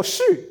样做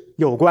事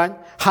有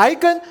关，还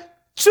跟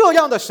这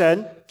样的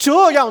神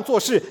这样做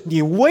事，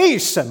你为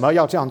什么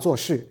要这样做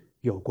事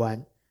有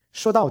关。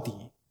说到底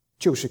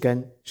就是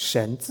跟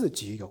神自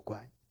己有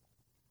关。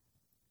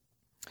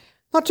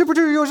那这不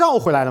就是又绕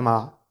回来了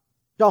吗？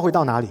绕回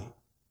到哪里？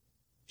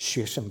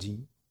学圣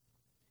经，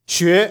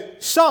学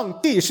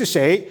上帝是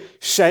谁，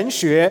神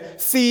学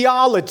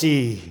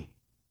theology。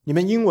 你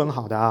们英文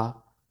好的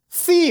啊，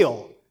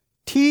 Theo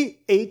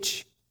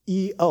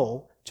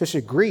T-H-E-O， 这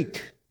是 Greek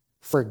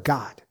for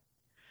God，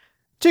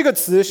 这个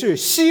词是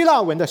希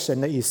腊文的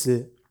神的意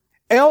思。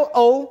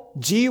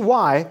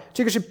 L-O-G-Y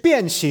这个是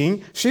变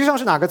形，实际上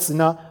是哪个词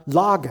呢？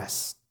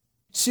 Logos，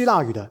 希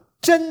腊语的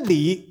真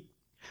理。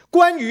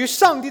关于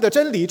上帝的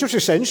真理就是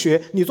神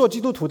学。你做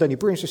基督徒的，你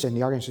不认识神，你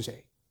要认识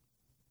谁？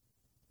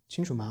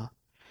清楚吗？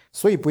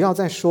所以不要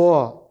再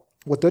说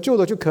我得救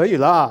了就可以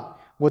了，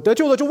我得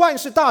救了就万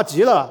事大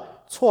吉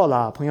了。错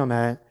了，朋友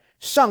们，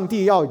上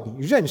帝要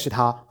你认识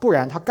他，不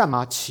然他干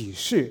嘛启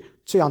示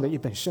这样的一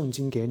本圣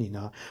经给你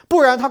呢？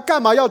不然他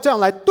干嘛要这样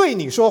来对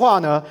你说话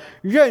呢？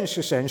认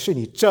识神是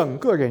你整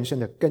个人生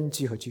的根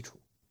基和基础，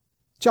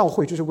教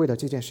会就是为了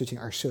这件事情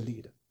而设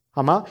立的，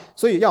好吗？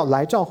所以要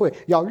来教会，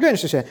要认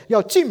识神，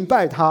要敬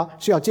拜他，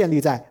是要建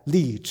立在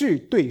理智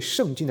对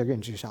圣经的认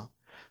知上。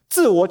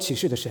自我启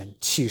示的神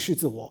启示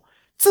自我，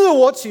自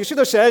我启示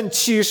的神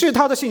启示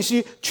他的信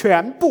息，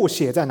全部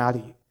写在哪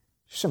里？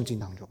圣经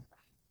当中。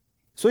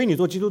所以你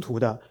做基督徒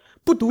的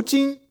不读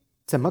经，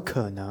怎么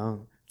可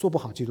能做不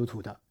好基督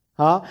徒的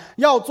啊？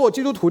要做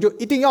基督徒就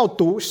一定要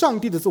读上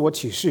帝的自我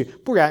启示，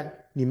不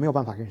然你没有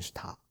办法认识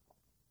他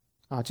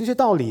啊。这些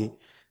道理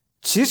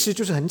其实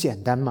就是很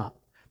简单嘛。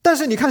但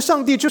是你看，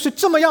上帝就是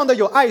这么样的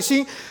有爱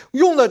心，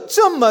用了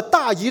这么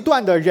大一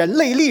段的人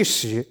类历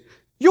史，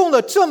用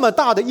了这么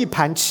大的一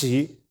盘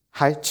棋，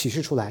还启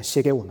示出来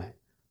写给我们，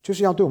就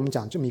是要对我们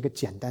讲这么一个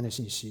简单的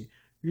信息：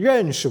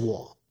认识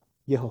我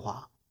耶和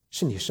华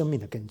是你生命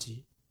的根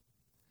基。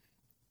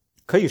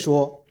可以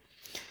说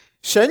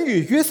神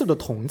与约瑟的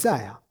同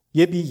在啊，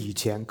也比以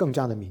前更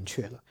加的明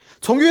确了。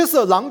从约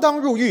瑟锒铛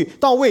入狱，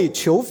到为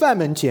囚犯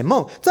们解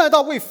梦，再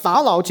到为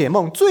法老解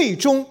梦，最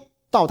终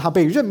到他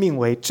被任命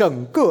为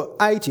整个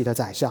埃及的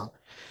宰相，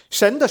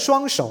神的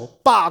双手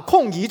把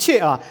控一切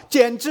啊，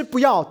简直不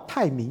要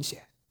太明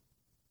显。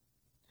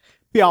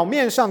表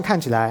面上看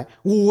起来，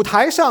舞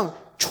台上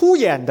出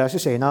演的是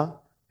谁呢？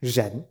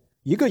人，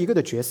一个一个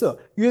的角色，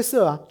约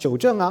瑟啊、酒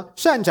政啊、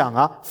善长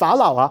啊、法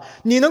老啊，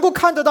你能够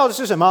看得到的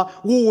是什么？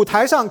舞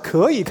台上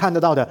可以看得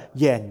到的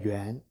演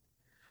员。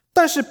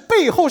但是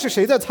背后是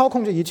谁在操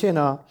控这一切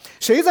呢？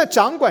谁在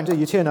掌管这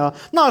一切呢？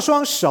那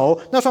双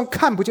手，那双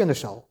看不见的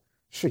手，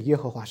是耶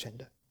和华神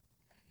的。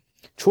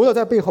除了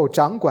在背后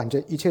掌管着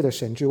一切的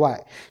神之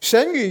外，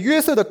神与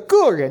约瑟的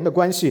个人的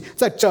关系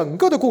在整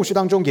个的故事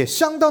当中也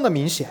相当的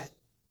明显。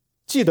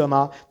记得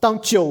吗？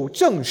当酒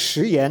政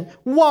食盐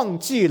忘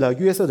记了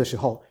约瑟的时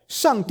候，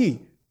上帝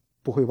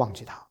不会忘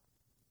记他。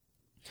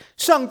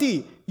上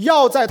帝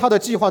要在他的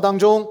计划当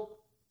中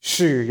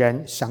使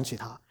人想起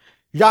他，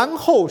然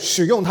后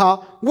使用他，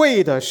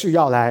为的是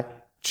要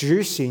来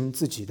执行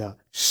自己的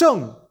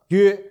圣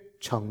约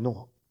承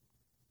诺。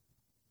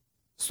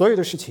所有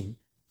的事情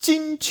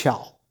精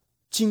巧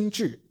精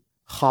致，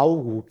毫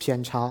无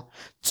偏差，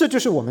这就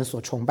是我们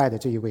所崇拜的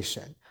这一位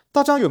神。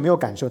大家有没有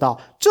感受到，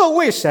这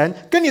位神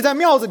跟你在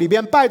庙子里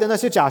边拜的那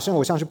些假神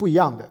偶像是不一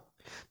样的？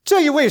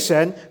这一位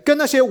神跟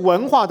那些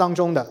文化当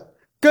中的，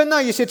跟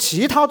那一些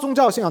其他宗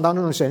教信仰当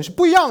中的神是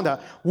不一样的。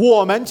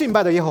我们敬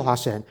拜的耶和华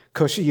神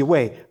可是一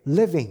位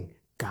living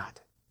God，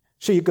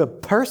 是一个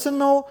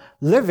personal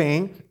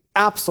living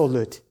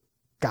absolute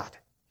God，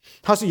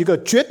 他是一个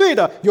绝对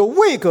的有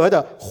位格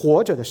的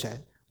活着的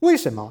神。为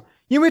什么？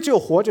因为只有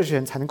活着的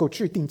神才能够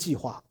制定计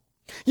划，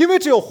因为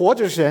只有活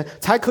着的神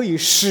才可以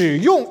使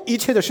用一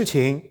切的事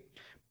情，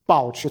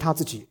保持他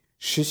自己，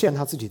实现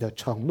他自己的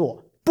承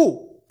诺，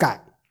不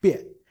改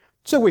变。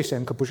这位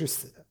神可不是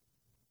死的，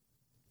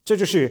这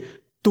就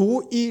是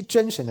独一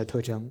真神的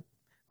特征。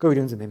各位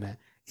弟兄姊妹们，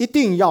一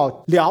定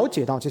要了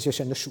解到这些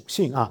神的属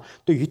性啊，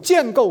对于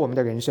建构我们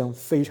的人生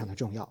非常的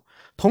重要。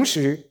同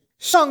时，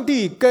上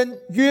帝跟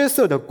约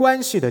瑟的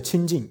关系的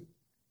亲近，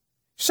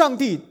上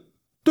帝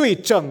对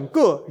整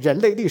个人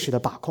类历史的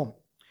把控，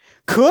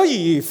可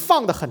以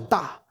放得很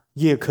大，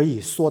也可以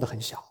缩得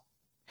很小。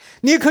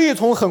你可以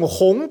从很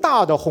宏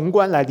大的宏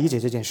观来理解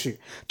这件事。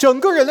整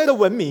个人类的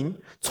文明，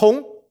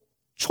从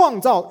创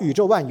造宇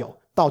宙万有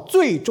到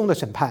最终的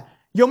审判，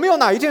有没有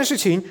哪一件事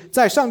情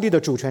在上帝的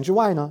主权之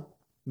外呢？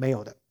没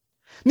有的。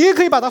你也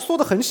可以把它缩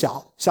得很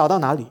小，小到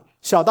哪里？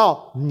小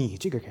到你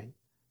这个人，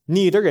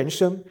你的人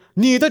生，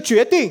你的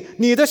决定，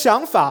你的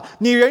想法，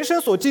你人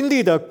生所经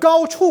历的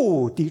高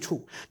处低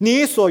处，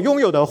你所拥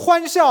有的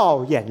欢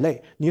笑眼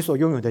泪，你所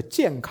拥有的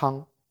健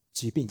康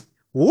疾病，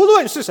无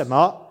论是什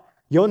么，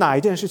有哪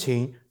一件事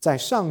情在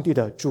上帝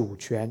的主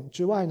权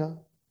之外呢？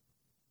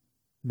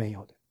没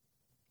有的。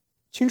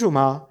清楚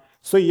吗？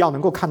所以要能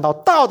够看到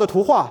大的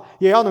图画，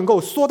也要能够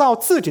缩到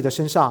自己的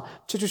身上，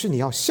这就是你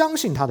要相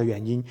信他的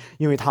原因，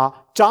因为他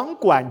掌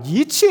管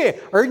一切，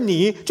而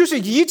你就是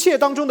一切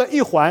当中的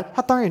一环，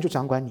他当然就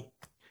掌管你，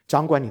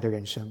掌管你的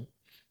人生。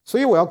所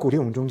以我要鼓励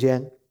我们中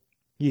间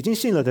已经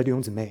信了的弟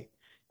兄姊妹，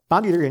把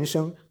你的人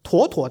生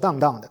妥妥当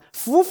当的、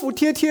服服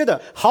帖帖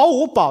的、毫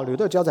无保留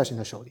的交在神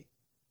的手里，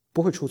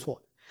不会出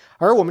错。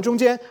而我们中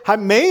间还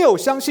没有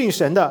相信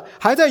神的，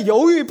还在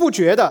犹豫不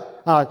决的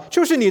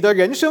就是你的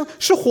人生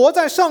是活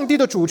在上帝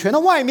的主权的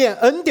外面、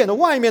恩典的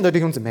外面的弟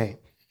兄姊妹，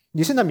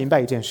你现在明白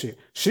一件事，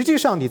实际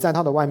上你在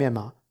他的外面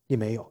吗？你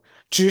没有，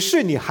只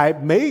是你还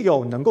没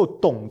有能够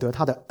懂得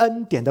他的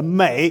恩典的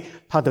美，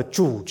他的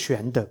主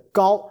权的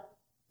高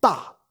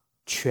大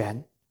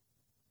权，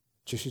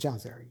只是这样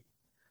子而已。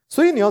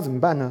所以你要怎么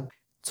办呢？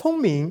聪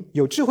明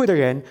有智慧的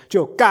人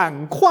就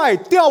赶快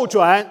调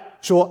转，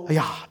说哎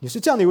呀，你是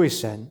这样的一位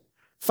神，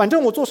反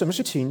正我做什么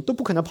事情都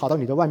不可能跑到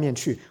你的外面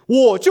去，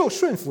我就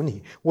顺服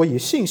你，我以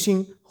信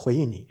心回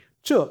应你，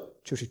这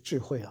就是智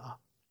慧了啊！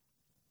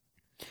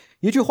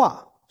一句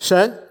话，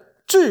神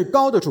至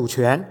高的主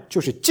权就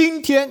是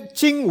今天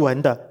经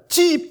文的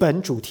基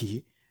本主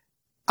题。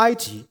埃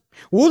及，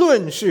无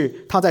论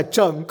是他在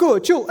整个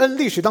救恩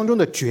历史当中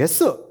的角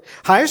色，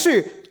还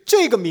是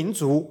这个民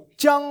族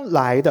将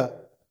来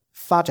的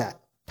发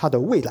展，他的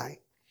未来，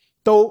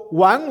都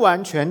完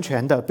完全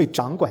全的被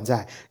掌管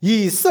在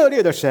以色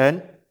列的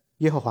神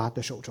耶和华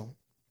的手中。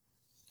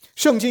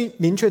圣经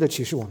明确的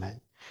启示我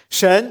们，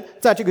神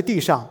在这个地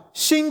上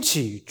兴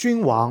起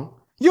君王，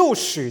又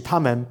使他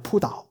们扑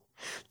倒。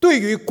对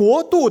于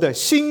国度的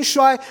兴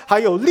衰，还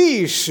有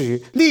历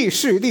世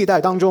历代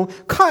当中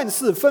看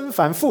似纷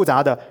繁复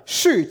杂的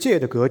世界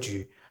的格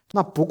局，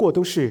那不过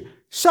都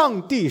是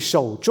上帝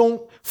手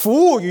中服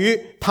务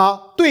于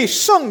他对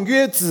圣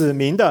约子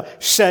民的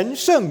神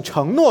圣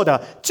承诺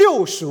的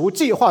救赎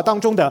计划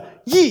当中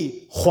的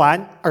一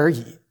环而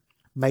已，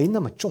没那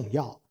么重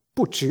要，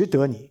不值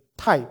得你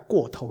太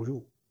过投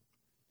入。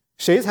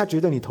谁才值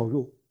得你投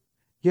入？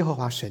耶和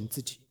华神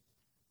自己。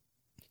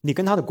你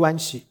跟他的关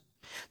系，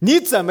你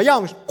怎么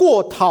样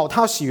过讨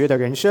他喜悦的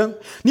人生，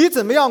你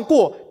怎么样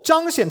过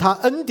彰显他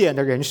恩典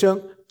的人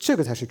生，这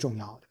个才是重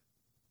要的。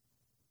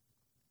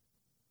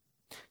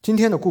今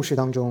天的故事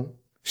当中，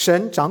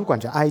神掌管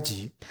着埃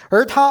及，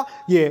而他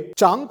也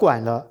掌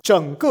管了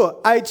整个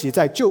埃及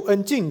在救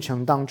恩进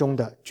程当中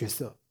的角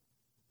色。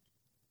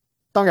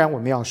当然我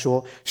们要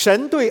说，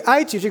神对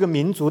埃及这个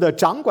民族的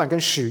掌管跟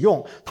使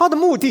用，他的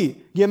目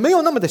的也没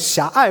有那么的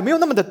狭隘，没有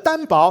那么的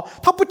单薄，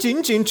他不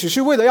仅仅只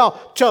是为了要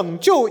拯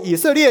救以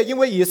色列，因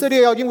为以色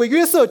列要因为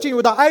约瑟进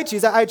入到埃及，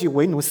在埃及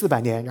为奴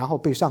400年，然后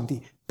被上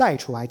帝带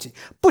出埃及，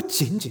不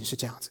仅仅是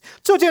这样子，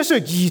这件事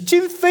已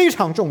经非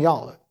常重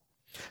要了。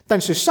但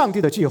是上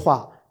帝的计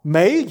划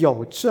没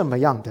有这么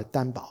样的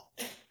单薄。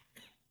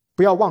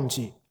不要忘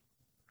记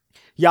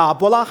亚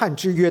伯拉罕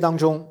之约当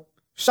中，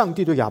上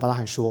帝对亚伯拉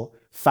罕说，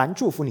凡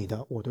祝福你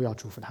的，我都要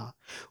祝福他。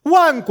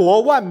万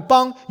国万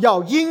邦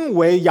要因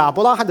为亚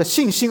伯拉罕的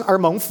信心而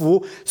蒙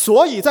福。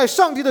所以在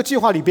上帝的计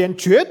划里边，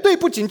绝对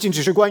不仅仅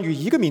只是关于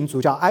一个民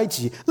族叫埃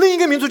及，另一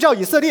个民族叫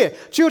以色列，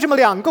只有这么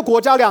2个国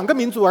家2个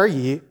民族而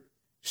已。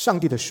上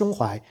帝的胸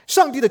怀，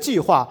上帝的计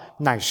划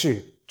乃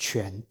是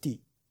全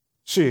地，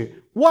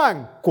是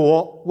万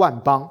国万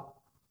邦。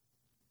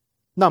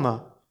那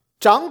么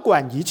掌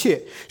管一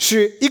切，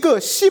是一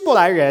个希伯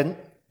来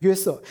人约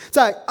瑟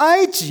在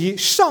埃及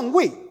上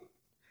位，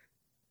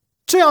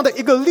这样的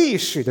一个历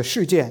史的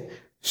事件，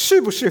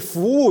是不是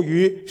服务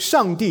于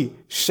上帝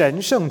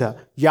神圣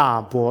的亚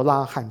伯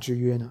拉罕之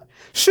约呢？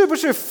是不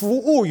是服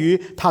务于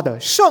他的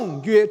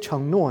圣约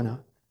承诺呢？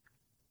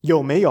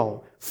有没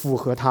有符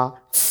合他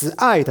慈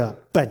爱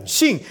的本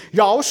性、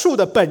饶恕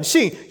的本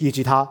性，以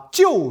及他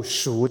救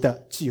赎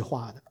的计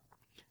划呢？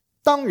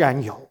当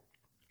然有。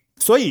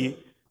所以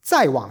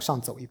再往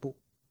上走一步，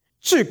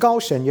至高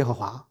神耶和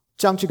华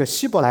将这个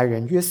希伯来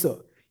人约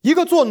瑟，一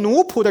个做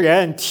奴仆的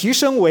人，提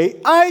升为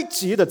埃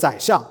及的宰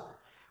相，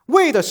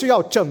为的是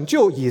要拯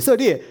救以色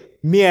列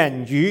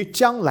免于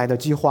将来的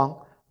饥荒。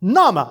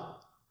那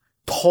么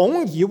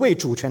同一位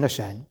主权的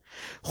神，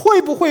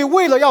会不会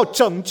为了要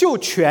拯救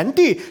全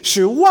地，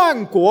使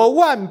万国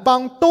万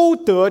邦都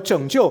得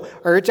拯救，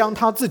而将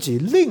他自己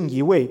另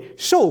一位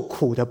受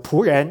苦的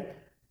仆人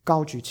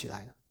高举起来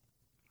呢？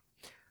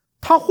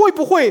他会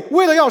不会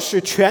为了要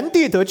使全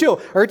地得救，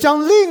而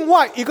将另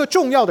外一个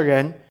重要的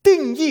人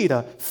定义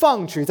的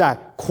放置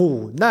在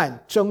苦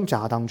难挣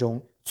扎当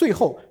中，最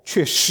后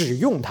却使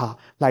用他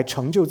来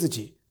成就自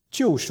己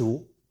救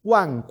赎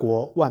万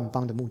国万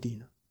邦的目的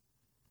呢？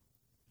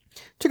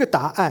这个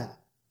答案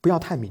不要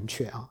太明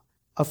确啊。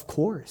Of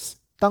course，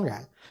 当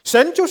然，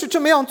神就是这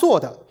么样做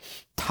的。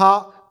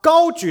他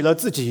高举了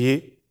自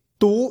己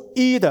独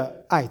一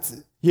的爱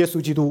子耶稣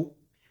基督，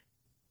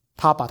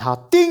他把他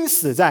钉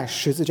死在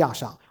十字架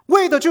上，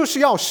为的就是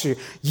要使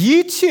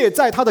一切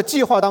在他的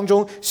计划当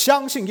中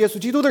相信耶稣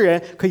基督的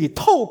人，可以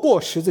透过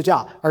十字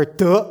架而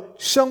得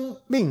生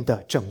命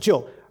的拯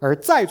救。而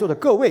在座的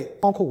各位，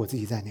包括我自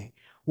己在内，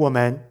我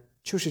们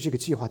就是这个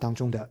计划当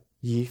中的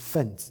一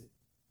份子。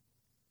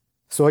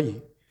所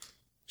以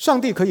上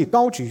帝可以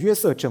高举约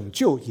瑟拯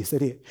救以色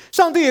列，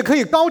上帝也可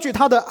以高举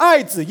他的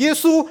爱子耶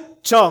稣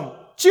拯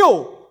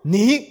救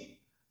你。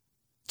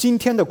今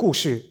天的故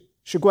事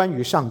是关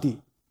于上帝，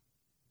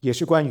也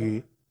是关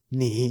于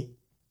你。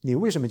你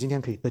为什么今天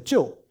可以得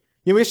救？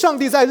因为上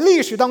帝在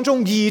历史当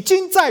中已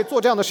经在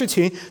做这样的事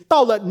情，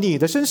到了你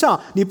的身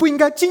上，你不应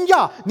该惊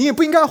讶，你也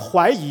不应该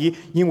怀疑，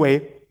因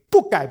为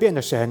不改变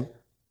的神，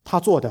他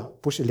做的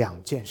不是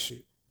两件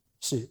事，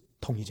是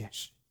同一件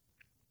事。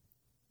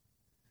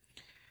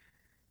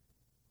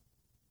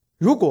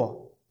如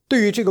果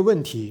对于这个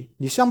问题，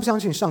你相不相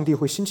信上帝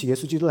会兴起耶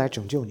稣基督来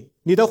拯救你？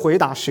你的回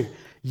答是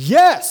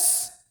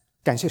Yes，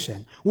 感谢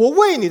神，我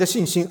为你的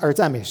信心而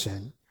赞美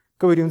神。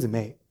各位弟兄姊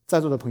妹，在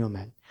座的朋友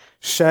们，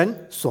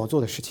神所做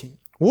的事情，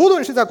无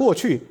论是在过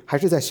去，还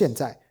是在现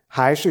在，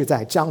还是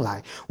在将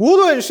来，无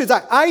论是在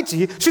埃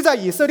及，是在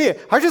以色列，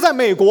还是在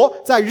美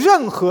国，在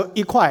任何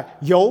一块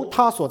由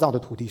他所造的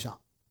土地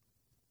上，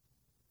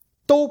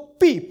都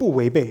必不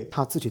违背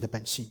他自己的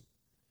本性。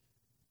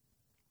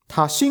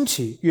他兴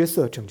起约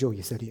瑟拯救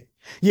以色列，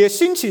也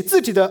兴起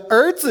自己的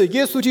儿子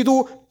耶稣基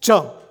督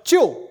拯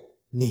救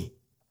你。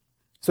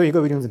所以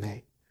各位弟兄姊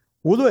妹，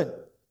无论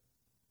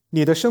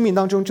你的生命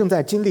当中正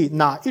在经历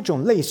哪一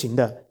种类型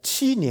的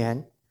7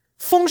年，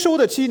丰收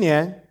的7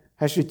年，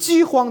还是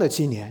饥荒的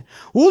7年，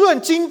无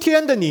论今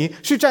天的你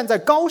是站在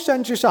高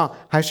山之上，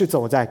还是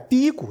走在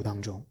低谷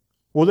当中，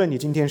无论你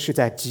今天是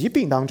在疾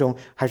病当中，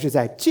还是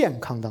在健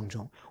康当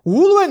中，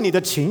无论你的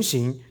情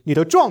形，你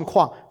的状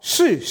况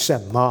是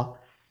什么，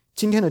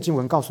今天的经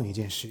文告诉你一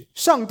件事，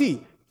上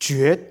帝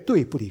绝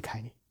对不离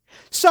开你，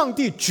上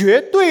帝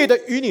绝对的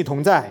与你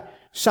同在，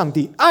上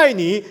帝爱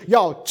你，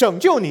要拯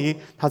救你。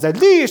他在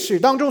历史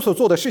当中所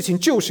做的事情，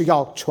就是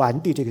要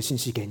传递这个信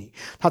息给你。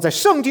他在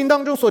圣经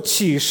当中所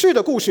启示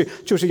的故事，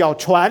就是要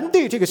传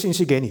递这个信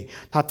息给你。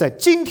他在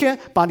今天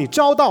把你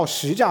招到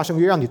十架圣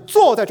约，让你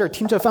坐在这儿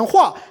听这番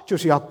话，就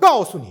是要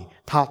告诉你，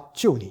他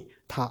救你，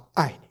他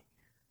爱你。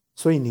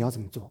所以你要怎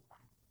么做？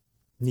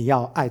你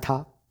要爱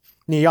他，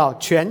你要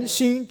全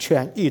心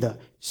全意的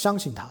相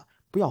信他，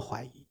不要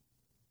怀疑。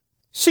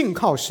信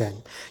靠神，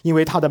因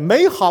为他的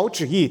美好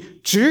旨意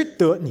值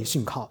得你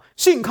信靠。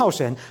信靠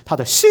神，他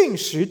的信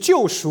实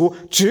救赎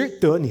值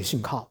得你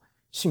信靠。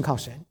信靠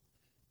神，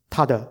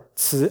他的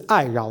慈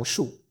爱饶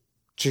恕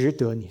值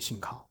得你信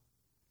靠。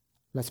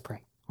 Let's pray，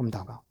 我们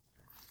祷告。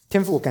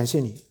天父，感谢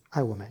你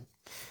爱我们，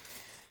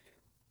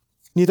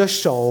你的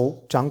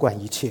手掌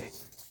管一切，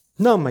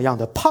那么样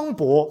的磅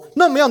礴，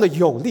那么样的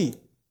有力，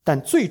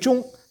但最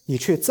终你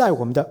却在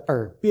我们的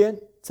耳边，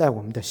在我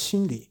们的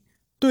心里，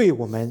对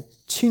我们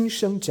轻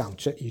声讲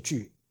这一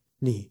句，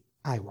你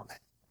爱我们。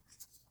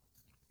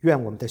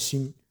愿我们的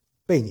心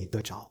被你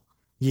得着，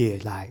也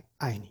来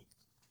爱你。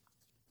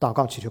祷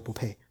告祈求不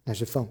配，乃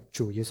是奉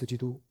主耶稣基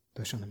督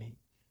得胜的名，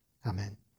阿们。